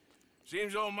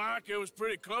 Seems old Micah was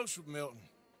pretty close with Milton.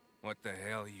 What the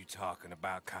hell are you talking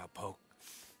about, cowpoke?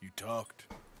 You talked.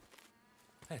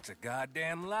 That's a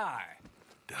goddamn lie.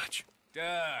 Dutch.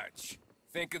 Dutch,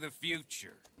 think of the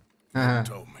future. You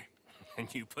told me. And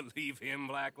you believe him,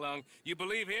 Black Lung? You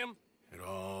believe him? It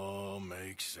all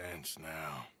makes sense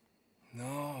now.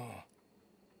 No,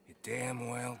 it damn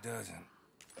well doesn't.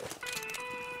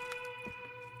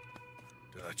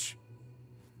 Dutch,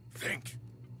 think.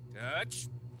 Dutch,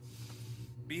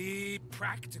 be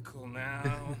practical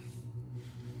now.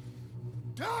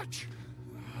 Dutch!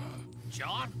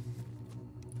 John?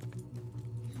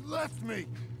 You left me!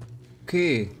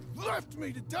 Que? Left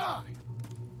me to die!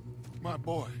 My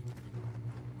boy,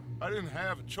 I didn't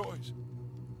have a choice.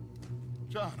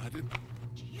 John, I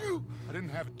didn't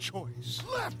have a choice.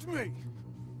 Left me!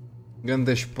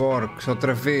 Grandes porcos,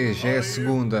 outra vez, é a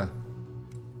segunda.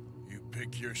 You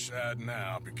pick your side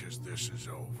now because this is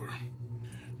over.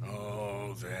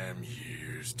 All them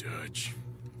years, Dutch.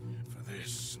 For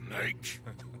this snake.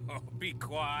 Oh, be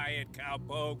quiet,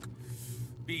 cowpoke.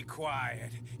 Be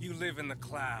quiet. You live in the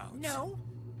clouds. No,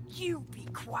 you be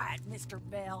quiet, Mr.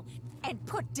 Bell, and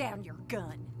put down your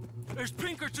gun. There's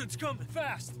Pinkertons coming,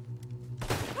 fast!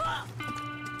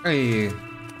 Aí.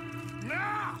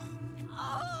 Now!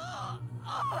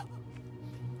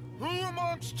 Who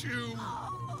amongst you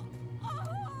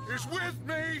is with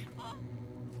me?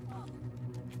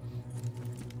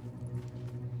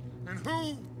 And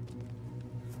who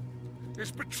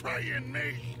is betraying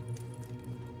me?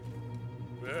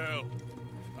 Well,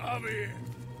 Javier,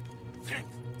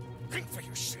 think for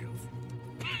yourself.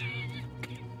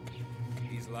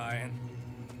 He's lying.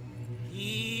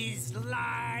 He's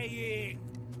lying!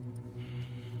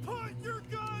 Put your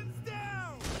guns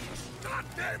down! God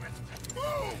damn it!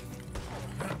 Move!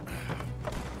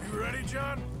 You ready,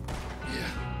 John?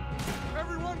 Yeah.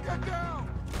 Everyone get down!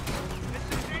 This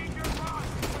is Danger Ross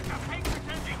with the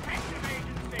Pinkerton Detective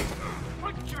Agency.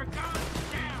 Put your guns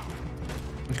down!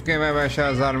 Mas quem vai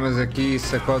baixar as armas aqui?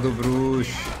 Sacode o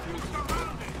bruxo.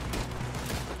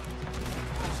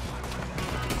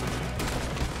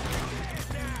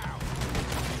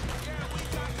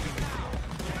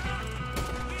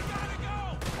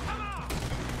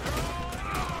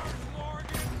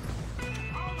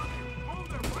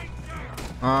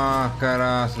 Ah,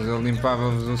 caraças, ele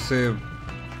limpava-vos o sebo.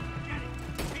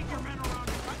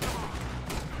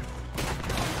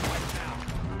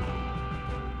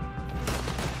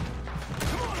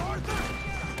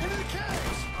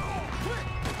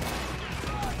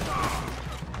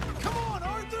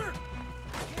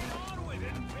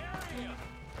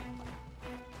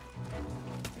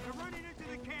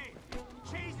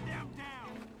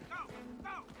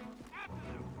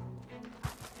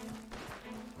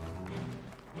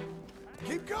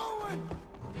 Keep going!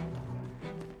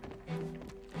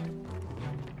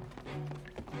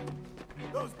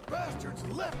 Those bastards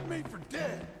left me for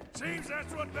dead. Seems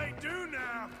that's what they do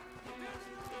now.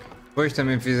 Pois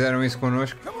também fizeram isso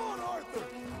connosco. Come on, Arthur,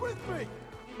 with me.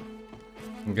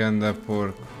 Ganda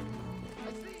porco.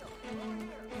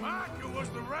 Micah was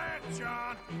the rat,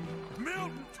 John.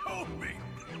 Milton told me.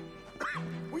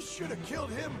 We should have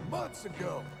killed him months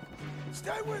ago.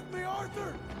 Stay with me,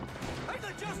 Arthur.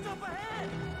 They're just up ahead!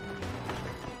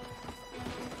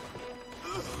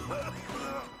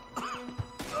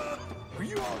 Are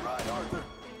you all right, Arthur?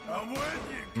 I'm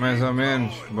with you. Mais ou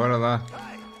menos, bora lá.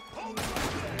 Hey, hold it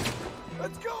right there.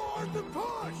 Let's go, Arthur,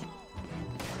 push!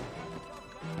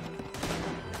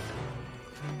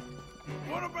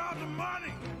 What about the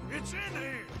money? It's in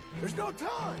here. There's no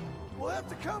time. We'll have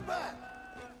to come back.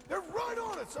 They're right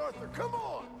on us, Arthur. Come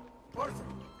on. Arthur,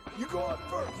 you go up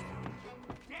first.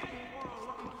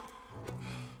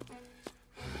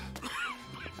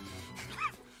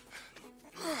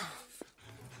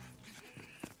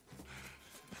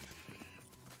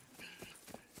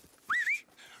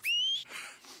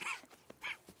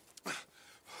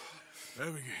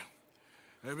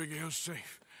 Abigail's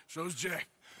safe. So's Jack.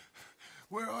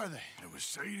 Where are they? It was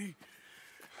Sadie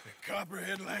at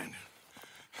Copperhead Landing.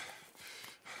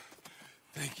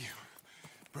 Thank you,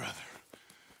 brother.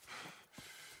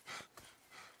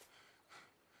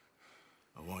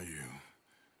 I want you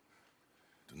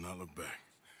to not look back.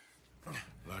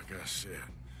 Like I said.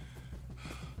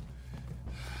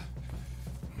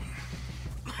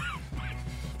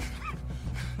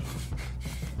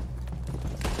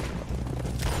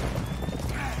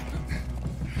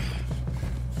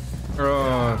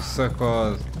 Oh,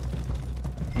 sacode.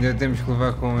 Ainda temos que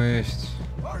levar com estes.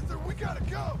 Arthur, we gotta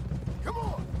go. Come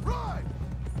on, ride.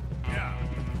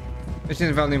 A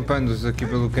gente vai limpando-os aqui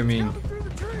pelo caminho.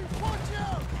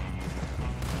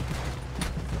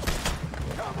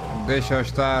 Deixa-os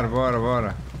estar, bora,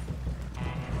 bora.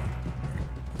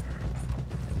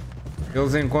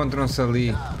 Eles encontram-se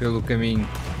ali pelo caminho.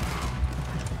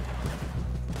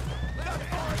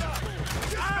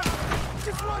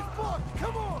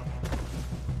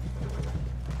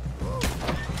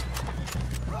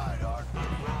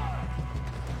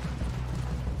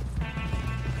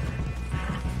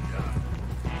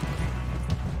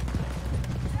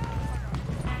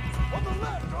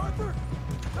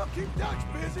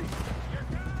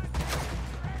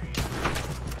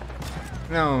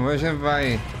 Não, a gente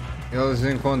vai. Eles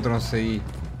encontram-se aí.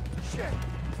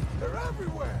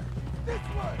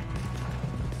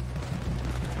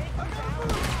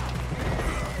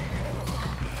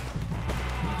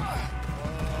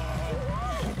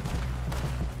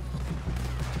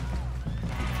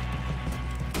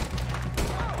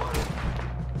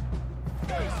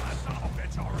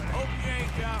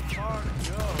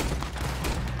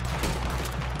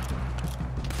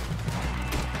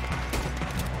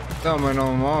 Então, mas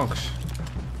não morres.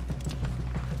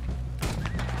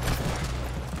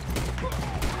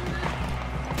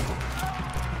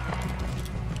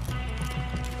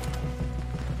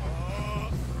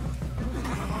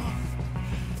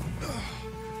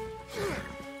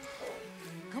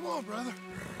 Come on, brother.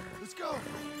 Let's go.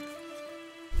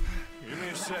 Give me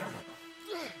a second.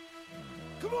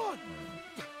 Come on.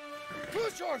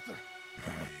 Push, Arthur.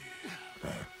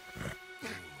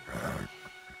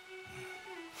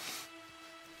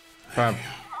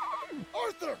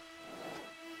 Arthur!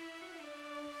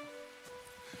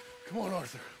 Come on,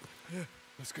 Arthur. Yeah.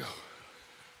 Let's go.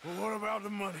 Well, what about the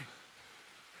money?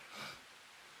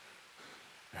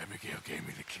 Abigail gave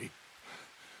me the key.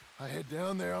 I head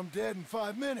down there, I'm dead in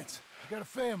 5 minutes. I got a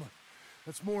family.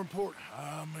 That's more important.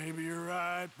 Maybe you're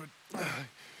right, but...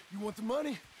 You want the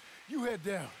money? You head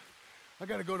down. I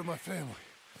gotta go to my family.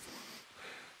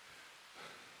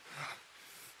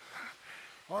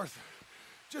 Arthur,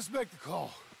 just make the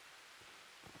call.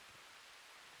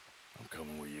 I'm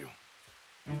coming with you.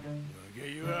 I'm gonna get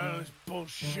you out of this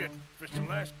bullshit. If it's the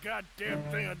last goddamn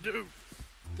thing I do.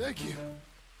 Thank you.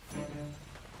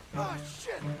 Ah,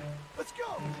 shit! Let's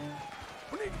go!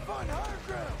 We need to find higher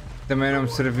ground. Também não me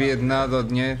servia de nada o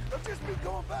dinheiro. Let's just be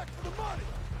going back for the money.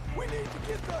 We need to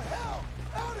get the hell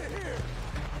out of here.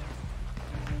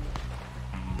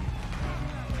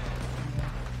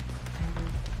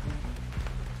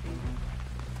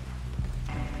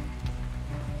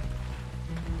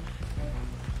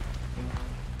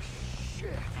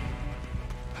 Shit.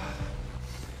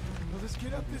 Well, let's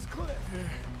get up this cliff.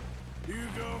 Here you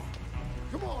go.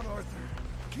 Come on, Arthur.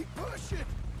 Keep pushing.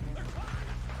 They're climbing.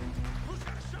 Who's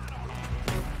got a shot on them?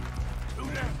 Do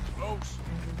that close.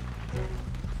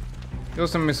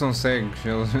 Eles também são cegos.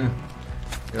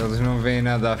 Eles não veem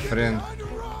nada à frente.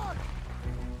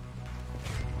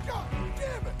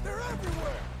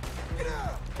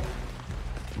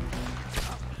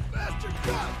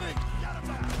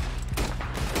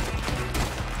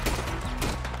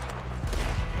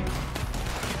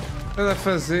 O que estás a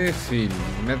fazer, filho?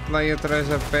 Mete lá aí atrás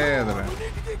da pedra.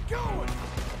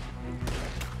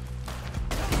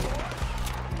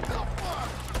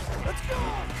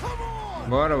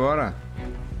 Bora, bora.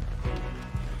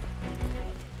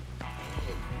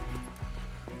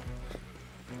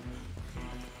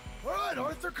 All right,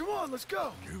 Arthur, come on, let's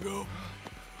go. You go.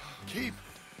 Keep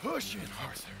pushing,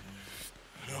 Arthur.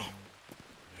 No.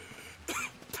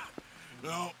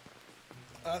 No.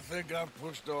 I think I've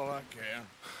pushed all I can.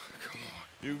 Come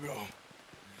on. You go.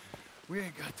 We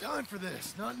ain't got time for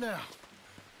this, not now.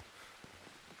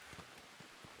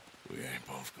 We ain't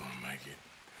both gonna make it.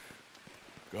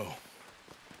 Go.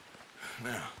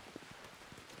 Now.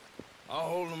 I'll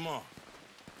hold them off.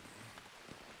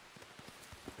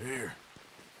 Here.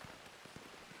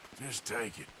 Just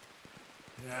take it.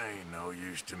 It ain't no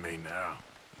use to me now.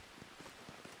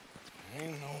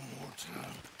 Ain't no more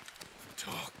time for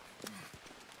talk.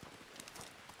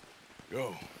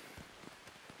 Go.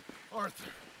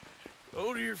 Arthur.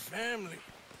 Go to your family.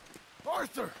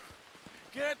 Arthur!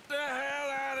 Get the hell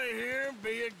out of here and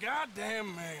be a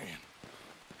goddamn man.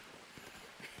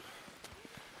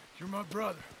 You're my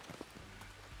brother.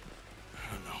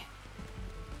 I know.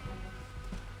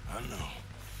 I know.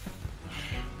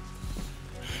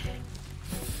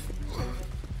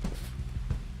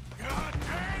 God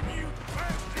damn you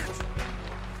bastards!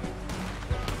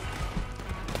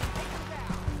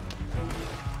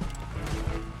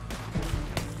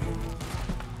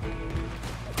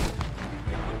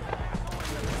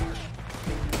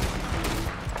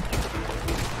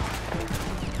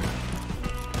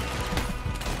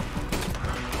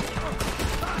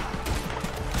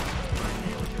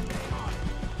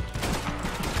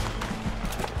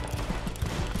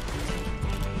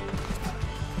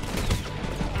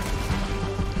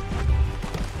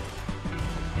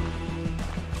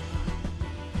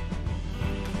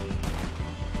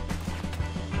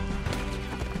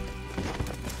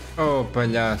 Oh,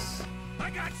 palhaço. I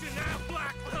got you now,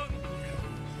 Black Lung.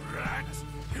 Rat.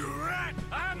 You rat.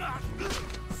 I'm a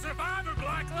survivor,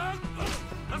 Black Lung.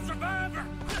 A survivor.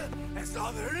 That's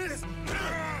all there is.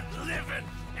 Living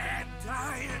and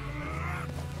dying.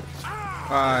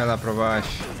 Vai lá para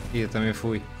baixo. E eu também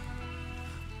fui.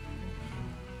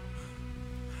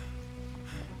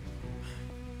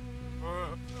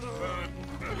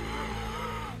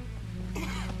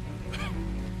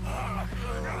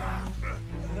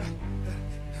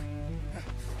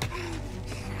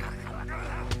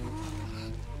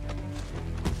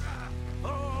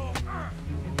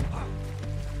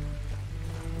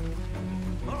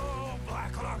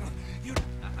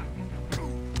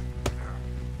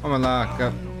 Vamos lá,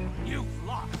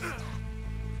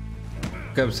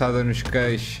 cabeçada nos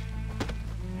queixos.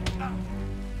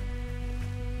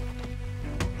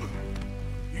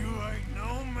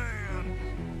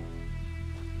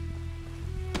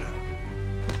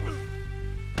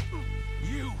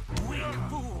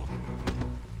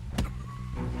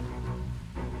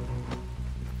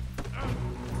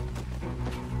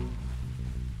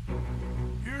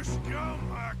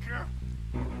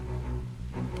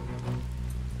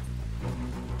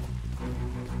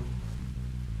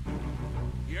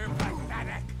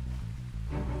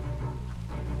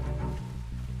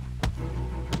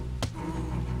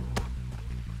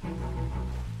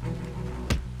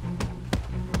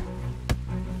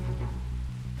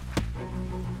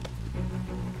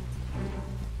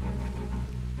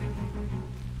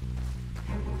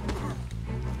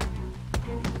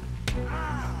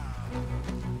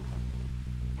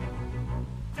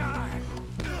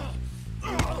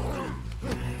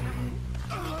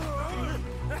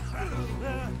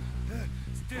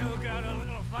 Still got a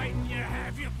little fight in you,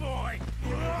 have you, boy?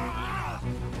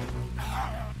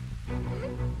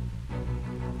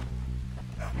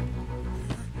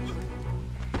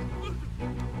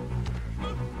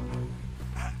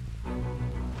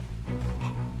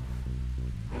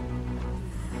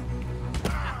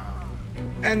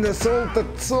 Anda,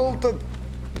 solta-te, solta-te.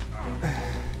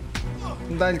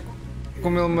 Dá-lhe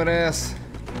como ele merece.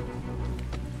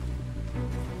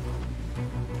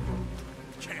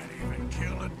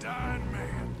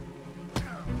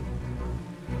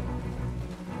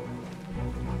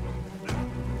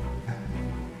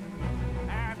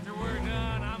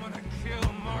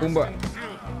 Pumba.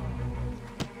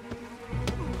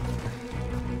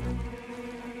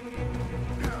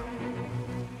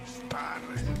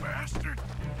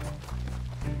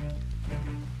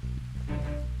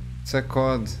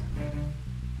 Sacode.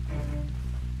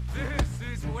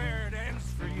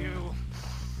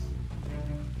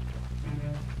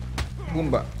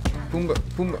 Pumba, pumba,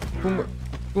 pumba, pumba,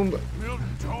 pumba.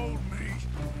 Milton told me.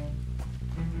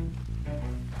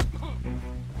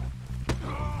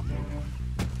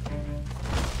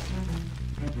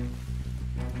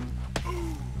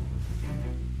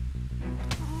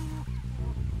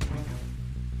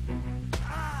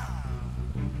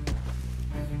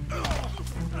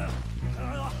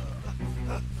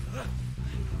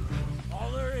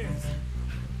 All there is,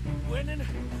 winning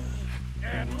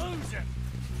and losing.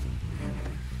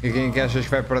 E quem é que achas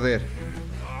que vai perder?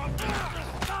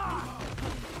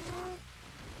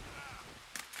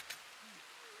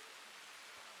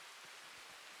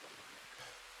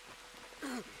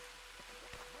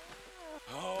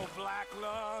 Oh, Black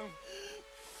Lung.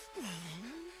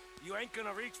 You ain't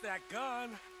gonna reach that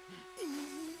gun.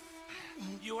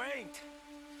 You ain't.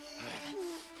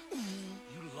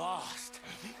 You lost,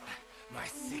 my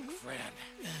sick friend.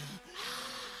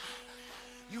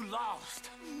 You lost.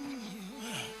 In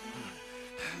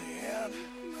the end,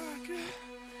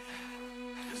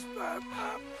 despite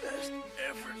my best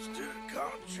efforts to the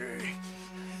contrary,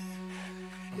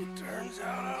 it turns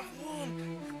out I've won.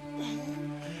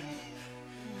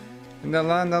 Anda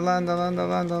lá, anda lá, anda lá, anda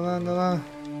lá, anda lá, anda lá.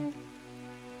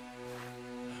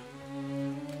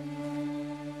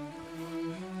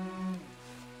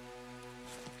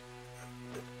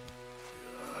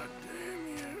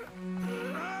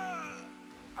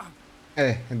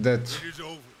 É, Dutch. It is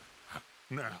over.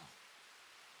 Now,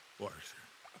 Arthur.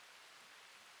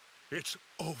 It's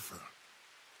over.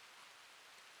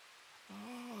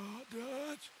 Oh,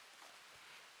 Dutch.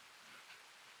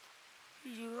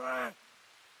 He's right.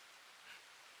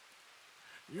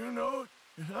 You know it,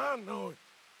 and I know it.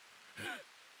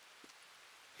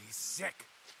 He's sick.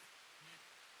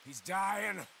 He's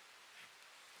dying.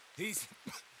 He's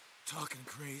talking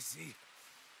crazy.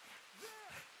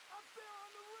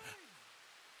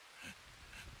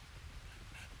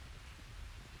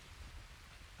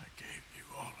 I gave you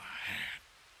all I had.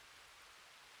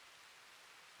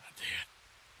 I did.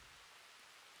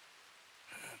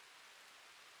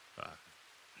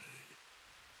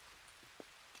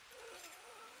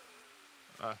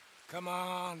 Come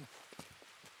on.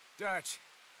 Dutch.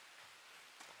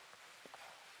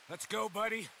 Let's go,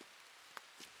 buddy.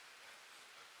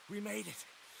 We made it.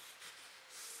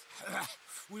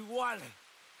 We won.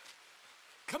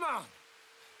 Come on.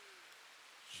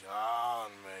 John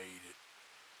made it.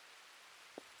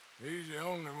 He's the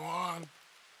only one.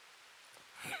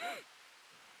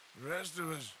 The rest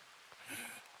of us...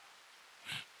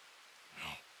 No.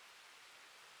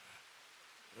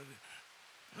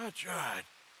 But I tried.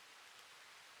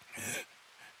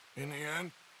 In the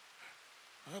end,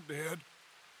 I did.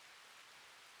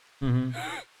 Uhum.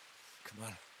 Come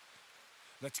on.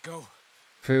 Let's go.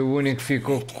 Foi o único que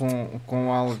ficou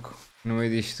com algo no meio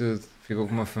disto tudo. Ficou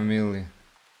com uma família.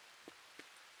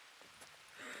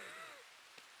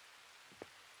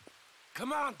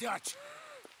 Come on, Dutch.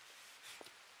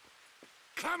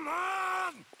 Come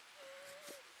on!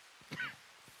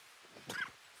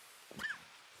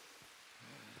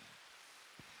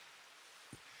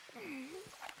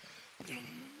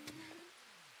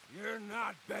 You're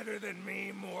not better than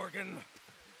me, Morgan.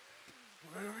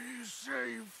 Whatever you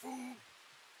say, you fool.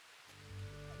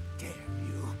 Damn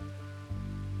you.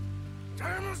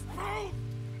 Damn us both!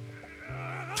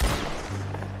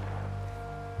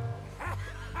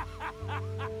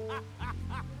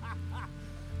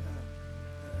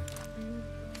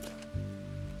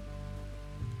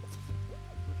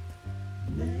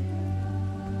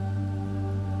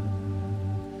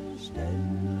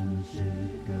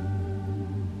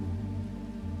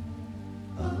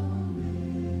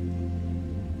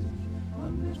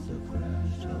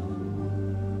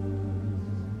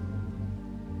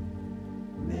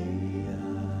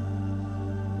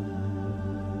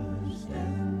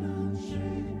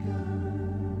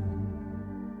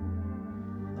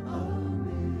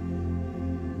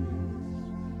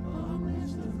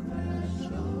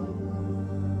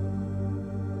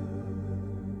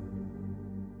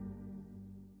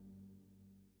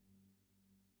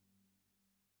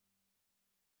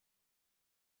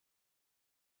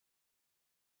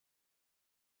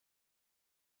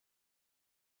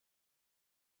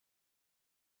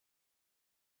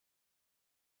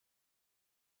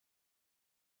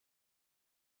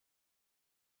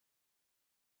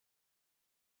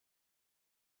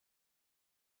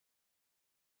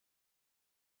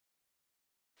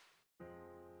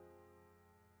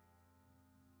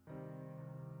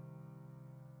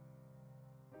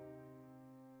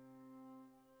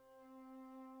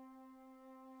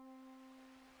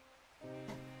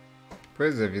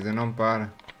 Pois, a vida não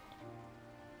para.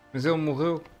 Mas ele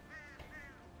morreu.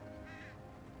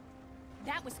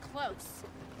 That was close.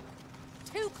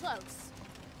 Too close.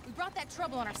 We brought that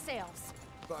trouble on ourselves.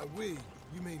 By we,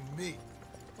 you mean me.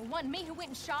 It wasn't me who went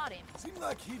and shot him. Seemed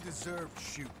like he deserved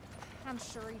shooting. I'm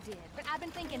sure he did. But I've been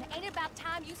thinking, ain't it about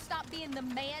time you stop being the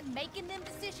man making them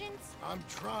decisions? I'm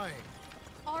trying.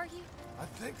 Are you? I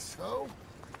think so.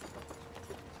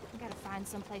 We gotta find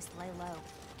someplace to lay low.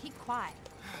 Keep quiet.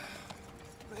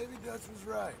 Maybe Dutch was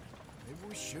right. Maybe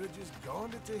we should have just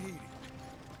gone to Tahiti.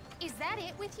 Is that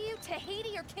it with you?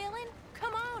 Tahiti or killing?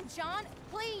 Come on, John.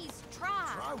 Please, try.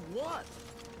 Try what?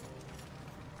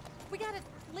 We gotta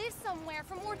live somewhere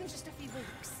for more than just a few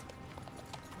weeks.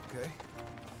 Okay.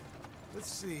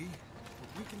 Let's see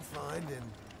what we can find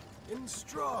in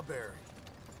Strawberry.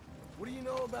 What do you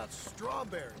know about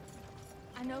Strawberry?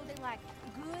 I know they like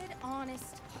good,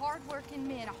 honest, hard-working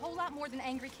men a whole lot more than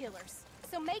angry killers.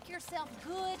 So make yourself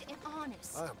good and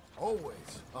honest. I'm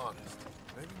always honest.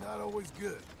 Maybe not always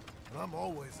good, but I'm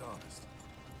always honest.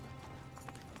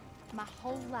 My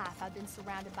whole life I've been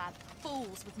surrounded by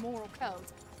fools with moral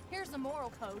codes. Here's the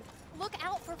moral code. Look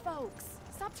out for folks.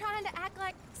 Stop trying to act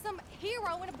like some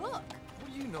hero in a book.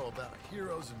 What do you know about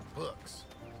heroes and books?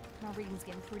 My reading's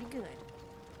getting pretty good.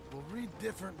 We'll read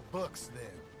different books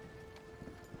then.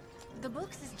 The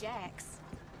books is Jack's.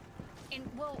 And,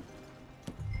 well,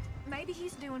 maybe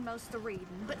he's doing most of the reading,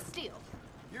 but still.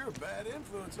 You're a bad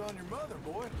influence on your mother,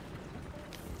 boy.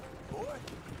 Boy?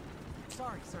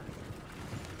 Sorry, sir.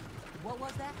 What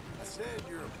was that? I said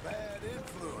you're a bad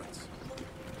influence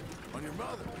on your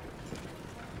mother.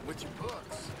 With your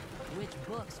books. Which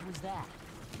books was that?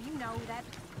 You know, that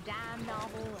dime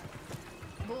novel,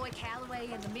 or Boy Calloway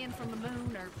and the Men from the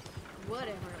Moon, or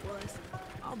whatever it was.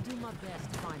 I'll do my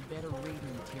best to find better reading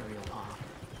material, Pop.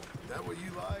 Is that what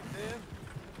you like, then?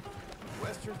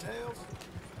 Western tales?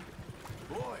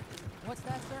 Boy. What's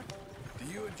that, sir?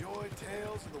 Do you enjoy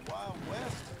tales of the Wild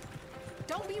West?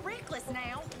 Don't be reckless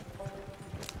now.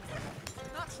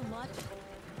 Not so much.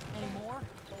 Anymore.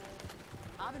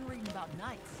 I've been reading about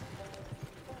knights.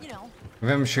 You know.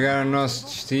 Vamos chegar ao nosso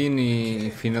destino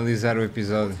e finalizar o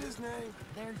episódio.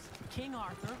 There's King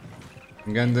Arthur,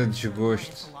 Ganda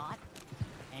desgosto.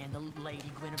 And the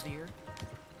Lady Guinevere.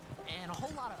 And a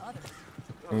whole lot of others.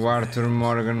 O Arthur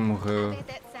Morgan morreu. Bet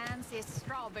that sign says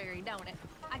strawberry, don't it?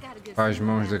 I got a good Para as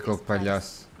feeling mãos about daquele this place.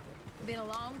 palhaço. Been a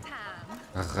long time.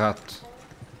 Rato.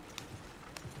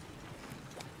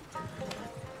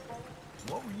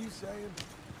 What were you saying?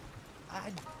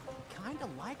 I kinda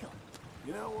like them.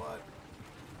 You know what?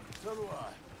 So do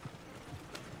I.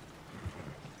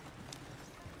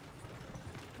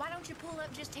 Why don't you pull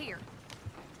up just here?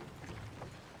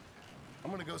 I'm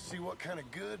gonna go see what kind of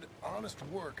good, honest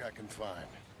work I can find.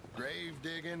 Grave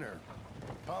digging or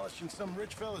polishing some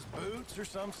rich fella's boots or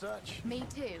some such. Me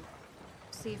too.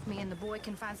 See if me and the boy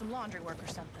can find some laundry work or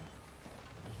something.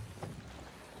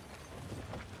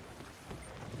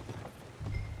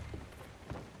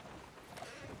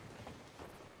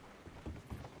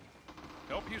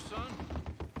 Help you, son?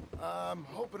 I'm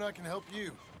hoping I can help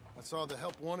you. I saw the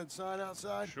help wanted sign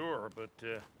outside. Sure, but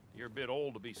you're a bit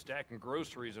old to be stacking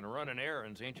groceries and running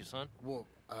errands, ain't you, son? Well,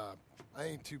 I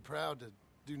ain't too proud to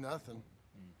do nothing.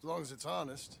 As long as it's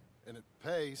honest and it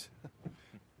pays.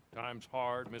 Time's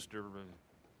hard, Mr.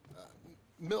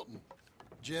 Milton.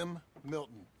 Jim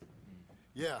Milton.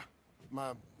 Yeah,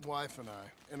 my wife and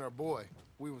I, and our boy,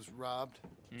 we was robbed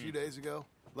a few days ago.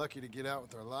 Lucky to get out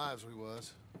with our lives, we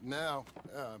was. Now,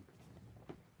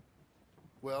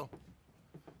 well,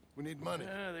 we need money.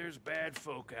 There's bad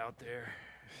folk out there.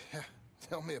 Yeah,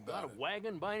 tell me about Got it. a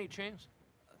wagon by any chance?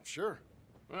 Sure.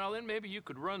 Well, then maybe you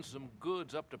could run some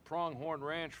goods up to Pronghorn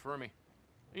Ranch for me.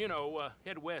 You know,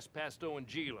 head west past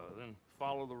Owanjila, then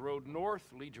follow the road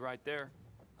north, lead you right there.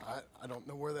 I don't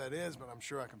know where that is, but I'm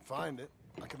sure I can find it.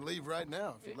 I can leave right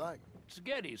now if you'd like. It's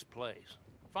Getty's place.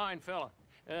 Fine fella.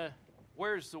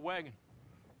 Where's the wagon?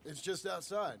 It's just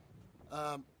outside.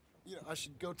 You know, I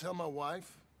should go tell my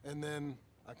wife, and then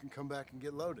I can come back and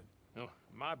get loaded. Oh,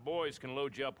 my boys can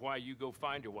load you up while you go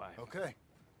find your wife. Okay.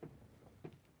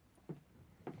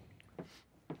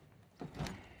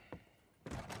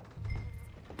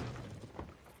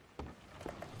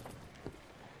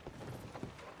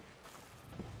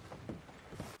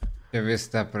 Deixa eu ver se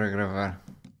dá para gravar.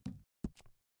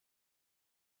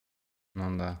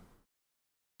 Não dá.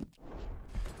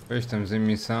 Pois estamos em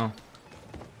missão.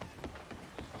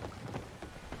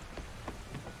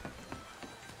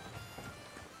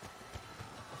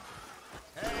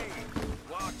 Hey,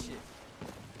 watch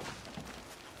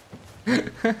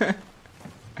it.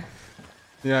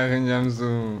 Já arranjamos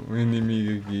um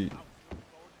inimigo aqui.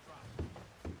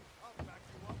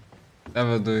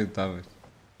 Estava doido, estavas.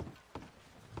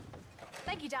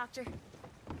 Thank you, Doctor.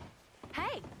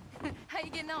 Hey, how you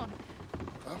getting on?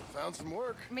 Well, found some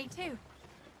work. Me too.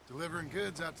 Delivering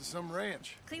goods out to some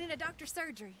ranch. Cleaning a doctor's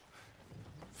surgery.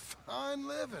 Fine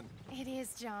living. It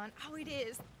is, John. Oh, it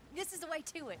is. This is the way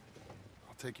to it.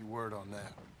 I'll take your word on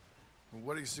that. Well,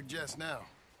 what do you suggest now?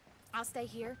 I'll stay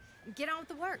here and get on with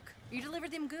the work. You deliver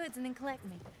them goods and then collect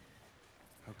me.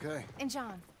 Okay. And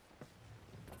John,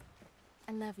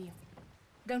 I love you.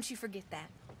 Don't you forget that.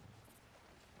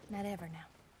 Not ever now.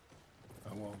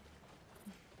 I won't.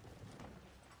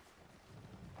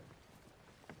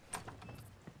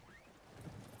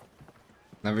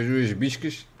 Davas duas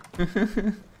biscas?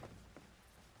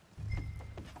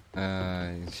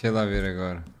 Ai, deixa eu lá ver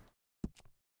agora.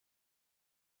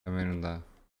 Também não dá.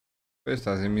 Pois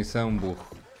estás em missão, burro.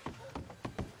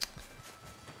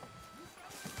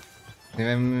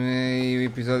 E o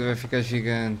episódio vai ficar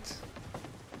gigante.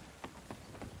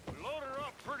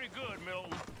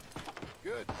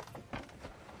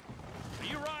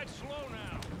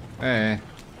 É.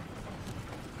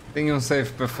 Tenho um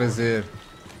save para fazer.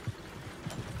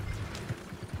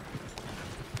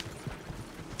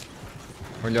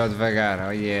 Olha devagar,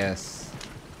 oh yes.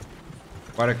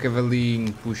 Bora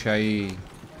cavalinho, puxa aí.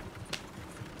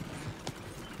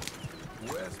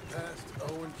 West past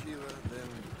Owanjila, then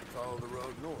follow the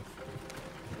road north.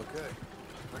 Okay.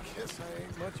 I guess I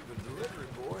ain't much of a delivery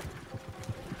boy.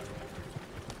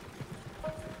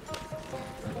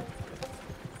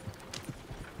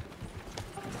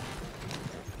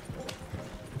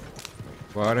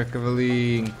 Bora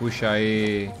cavalinho, puxa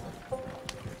aí.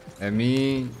 A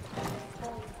mim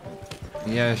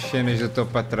e as cenas do teu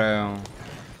patrão.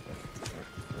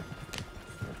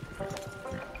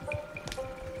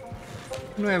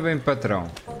 Não é bem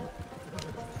patrão.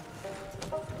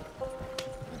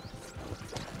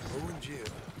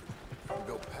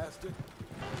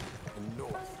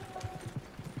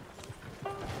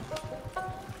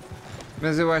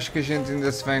 Mas eu acho que a gente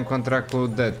ainda se vai encontrar com o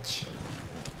Dutch.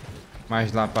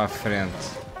 Mais lá para a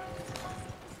frente.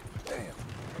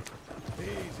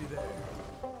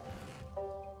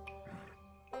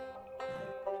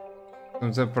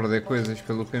 Estamos a perder coisas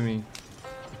pelo caminho.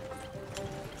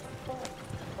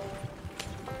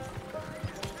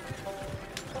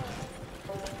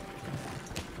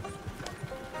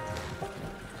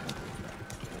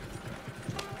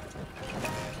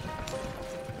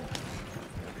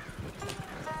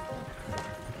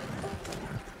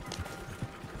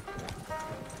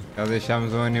 Já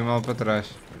deixámos um animal para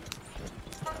trás.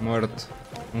 Morto.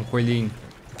 Um coelhinho.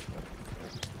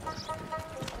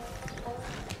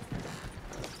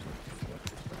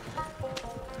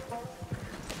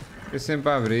 Eu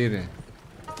sempre a abrir.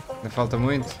 Ainda falta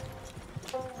muito.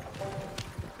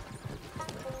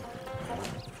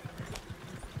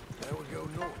 There we go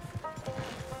north.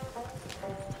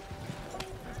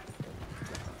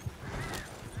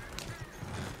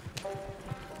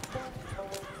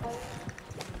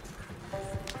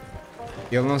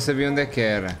 Ele não sabia onde é que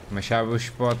era, mas sabe os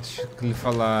spots que lhe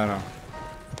falaram.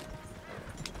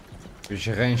 Os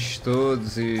ranchos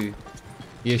todos e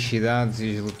as cidades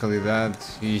e as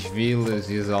localidades e as vilas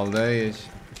e as aldeias.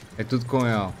 É tudo com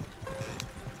ele.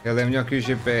 Ele é melhor que o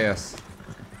GPS.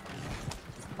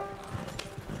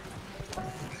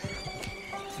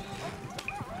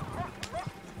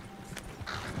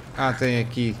 Ah, tem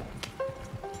aqui.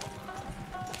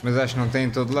 Mas acho que não tem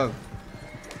em todo lado.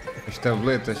 As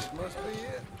tabletas.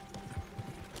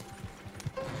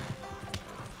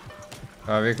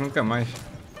 Está a ver que nunca mais.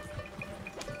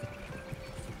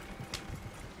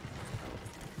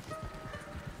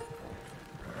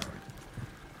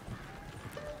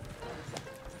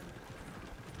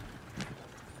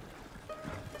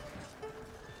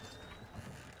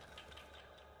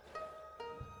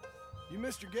 You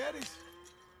Mr. Geddes?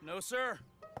 No, sir.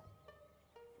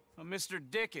 I'm Mr.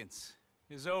 Dickens,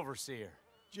 his overseer.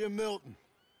 Jim Milton.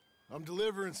 I'm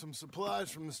delivering some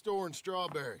supplies from the store in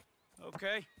Strawberry.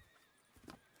 Okay.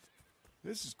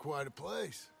 This is quite a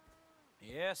place.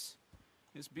 Yes,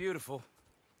 it's beautiful.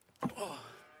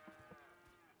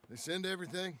 They send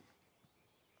everything?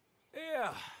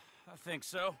 Yeah, I think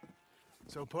so.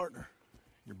 So, partner,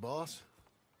 your boss,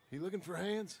 he looking for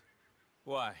hands?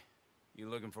 Why? You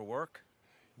looking for work?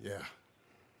 Yeah.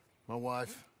 My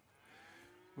wife,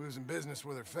 we was in business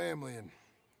with her family and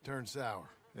turned sour.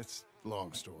 It's a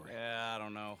long story. Yeah, I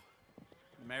don't know.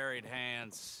 Married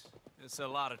hands. It's a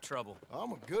lot of trouble.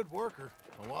 I'm a good worker.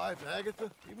 My wife, Agatha,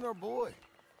 even our boy,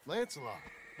 Lancelot.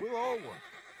 We'll all work.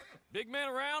 Big man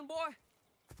around, boy?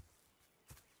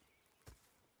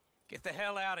 Get the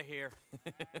hell out of here.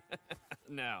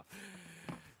 Now,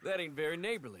 that ain't very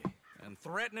neighborly. And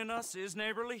threatening us is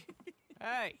neighborly?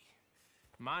 Hey,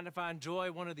 mind if I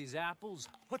enjoy one of these apples?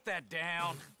 Put that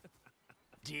down.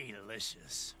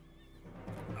 Delicious.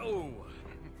 Oh.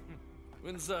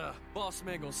 When's boss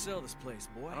man gonna sell this place,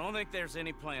 boy? I don't think there's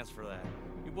any plans for that.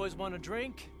 You boys want a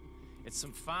drink? It's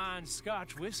some fine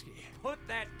Scotch whiskey. Put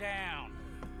that down.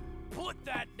 Put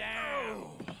that down.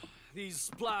 Oh. These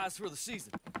supplies for the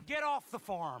season. Get off the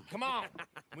farm. Come on.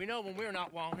 We know when we're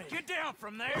not wanted. Get down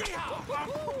from there.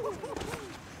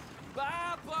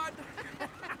 Bye, bud.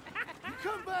 You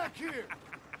come back here.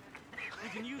 You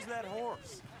can use that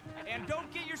horse. And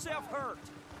don't get yourself hurt.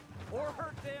 Or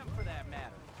hurt them, for that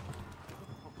matter.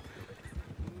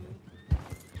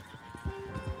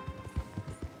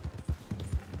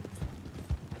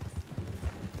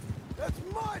 That's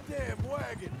my damn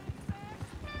wagon.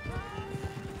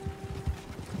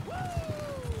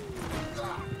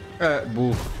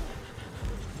 Burro.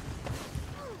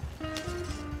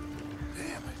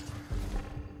 Damn it.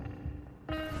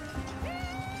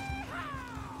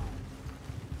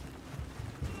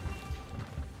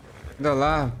 Anda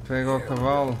lá, pega o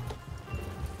cavalo.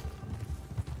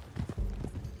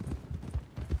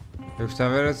 Eu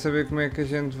gostava era de saber como é que a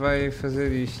gente vai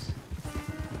fazer isto.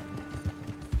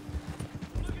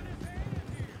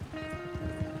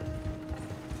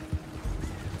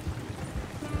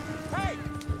 Hey!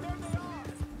 There they are!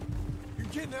 You're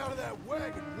getting out of that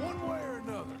wagon one way or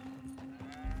another.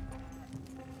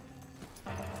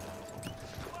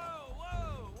 Whoa,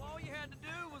 whoa! All you had to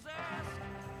do was ask.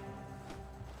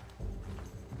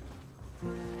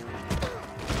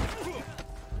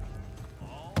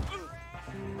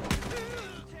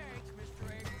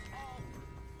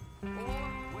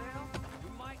 Well, we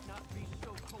might not be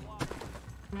so cooperative.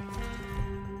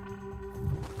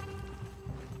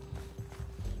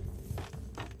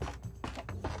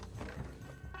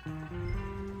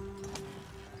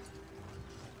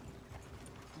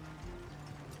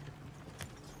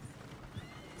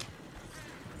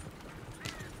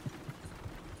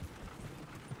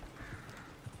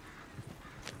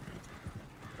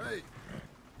 Hey,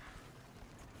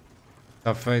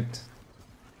 Está feito.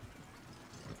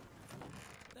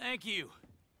 Thank Thank you.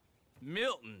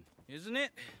 Milton, isn't it?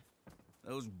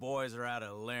 Those boys are out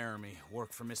of Laramie,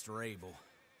 work for Mr. Abel.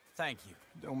 Thank you.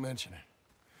 Don't mention it.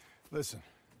 Listen,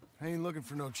 I ain't looking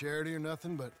for no charity or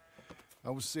nothing, but I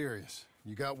was serious.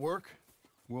 You got work?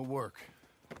 We'll work.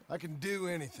 I can do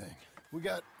anything. We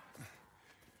got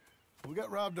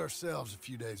robbed ourselves a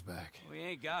few days back. We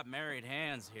ain't got married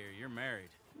hands here. You're married.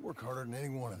 I work harder than any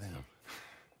one of them.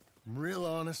 I'm real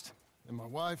honest, and my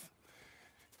wife,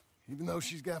 even though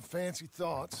she's got fancy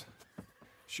thoughts,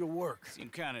 she'll work. Seem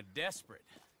kind of desperate.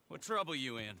 What trouble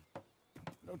you in?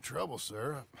 No trouble,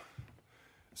 sir.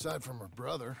 Aside from her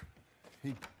brother,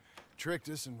 he tricked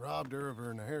us and robbed her of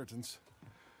her inheritance.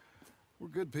 We're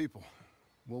good people.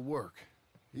 We'll work.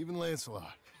 Even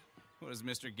Lancelot. What does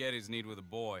Mr. Geddes need with a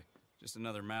boy? Just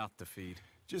another mouth to feed.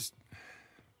 Just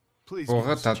please.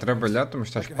 Porra, está a trabalhar, tu,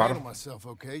 mas I estás can handle parvo. myself,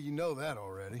 okay? You know that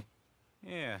already.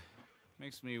 Yeah,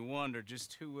 makes me wonder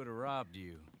just who would have robbed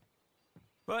you.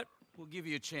 But we'll give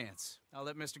you a chance. I'll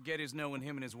let Mr. Geddes know when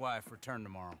him and his wife return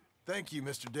tomorrow. Thank you,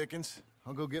 Mr. Dickens.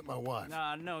 I'll go get my wife.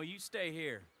 Nah, no, you stay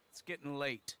here. It's getting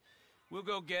late. We'll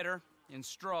go get her in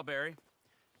Strawberry.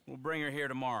 We'll bring her here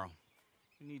tomorrow.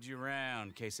 We need you around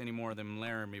in case any more of them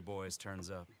Laramie boys turns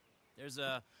up. There's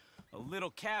a little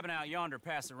cabin out yonder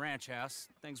past the ranch house.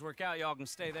 Things work out, y'all can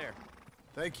stay there.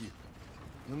 Thank you.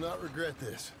 You'll not regret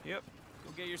this. Yep.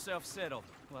 Go get yourself settled.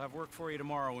 We'll have work for you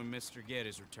tomorrow when Mr.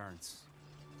 Geddes returns.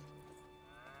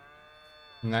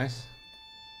 Nice.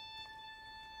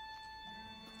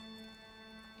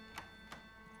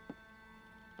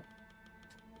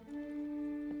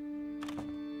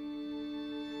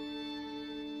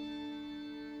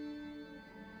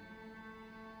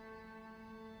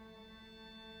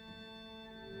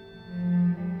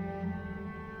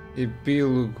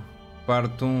 Epílogo,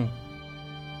 parte 1.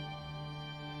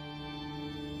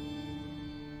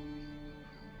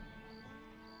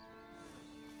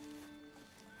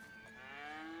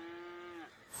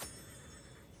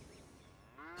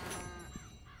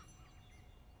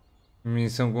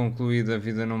 Missão concluída, a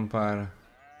vida não para.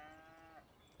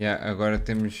 Yeah, agora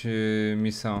temos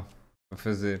missão a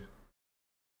fazer.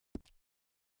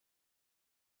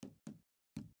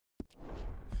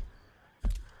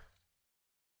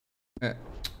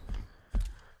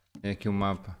 É aqui o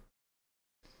mapa.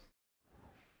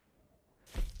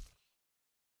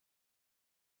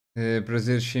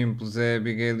 Prazeres simples. A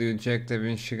Abigail e o Jack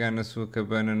devem chegar na sua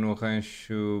cabana no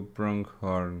rancho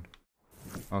Pronghorn.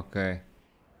 Ok.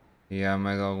 E há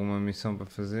mais alguma missão para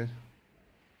fazer?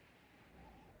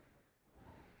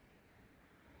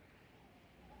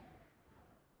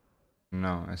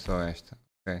 Não, é só esta.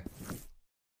 Ok.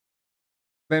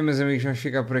 Bem, meus amigos, vamos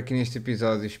ficar por aqui neste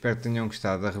episódio. Espero que tenham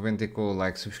gostado. Arrebentem com o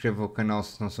like, subscrevam o canal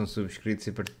se não são subscritos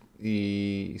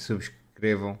e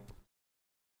subscrevam.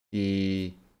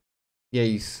 E é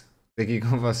isso. Daqui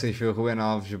com vocês foi o Ruben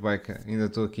Boyka. Ainda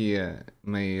estou aqui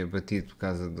meio abatido por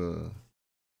causa do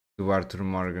Arthur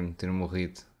Morgan ter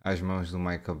morrido às mãos do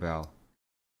Michael Bell.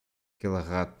 Aquele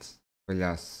rato,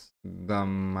 palhaço. Dá-me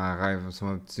uma raiva, só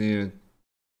me apetecia.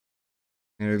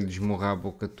 Era lhe desmorrar a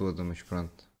boca toda, mas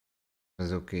pronto.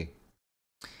 Fazer o quê?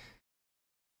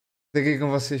 Daqui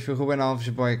com vocês foi o Ruben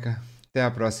Boyka. Até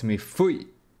à próxima e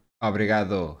fui!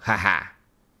 Obrigado! Haha!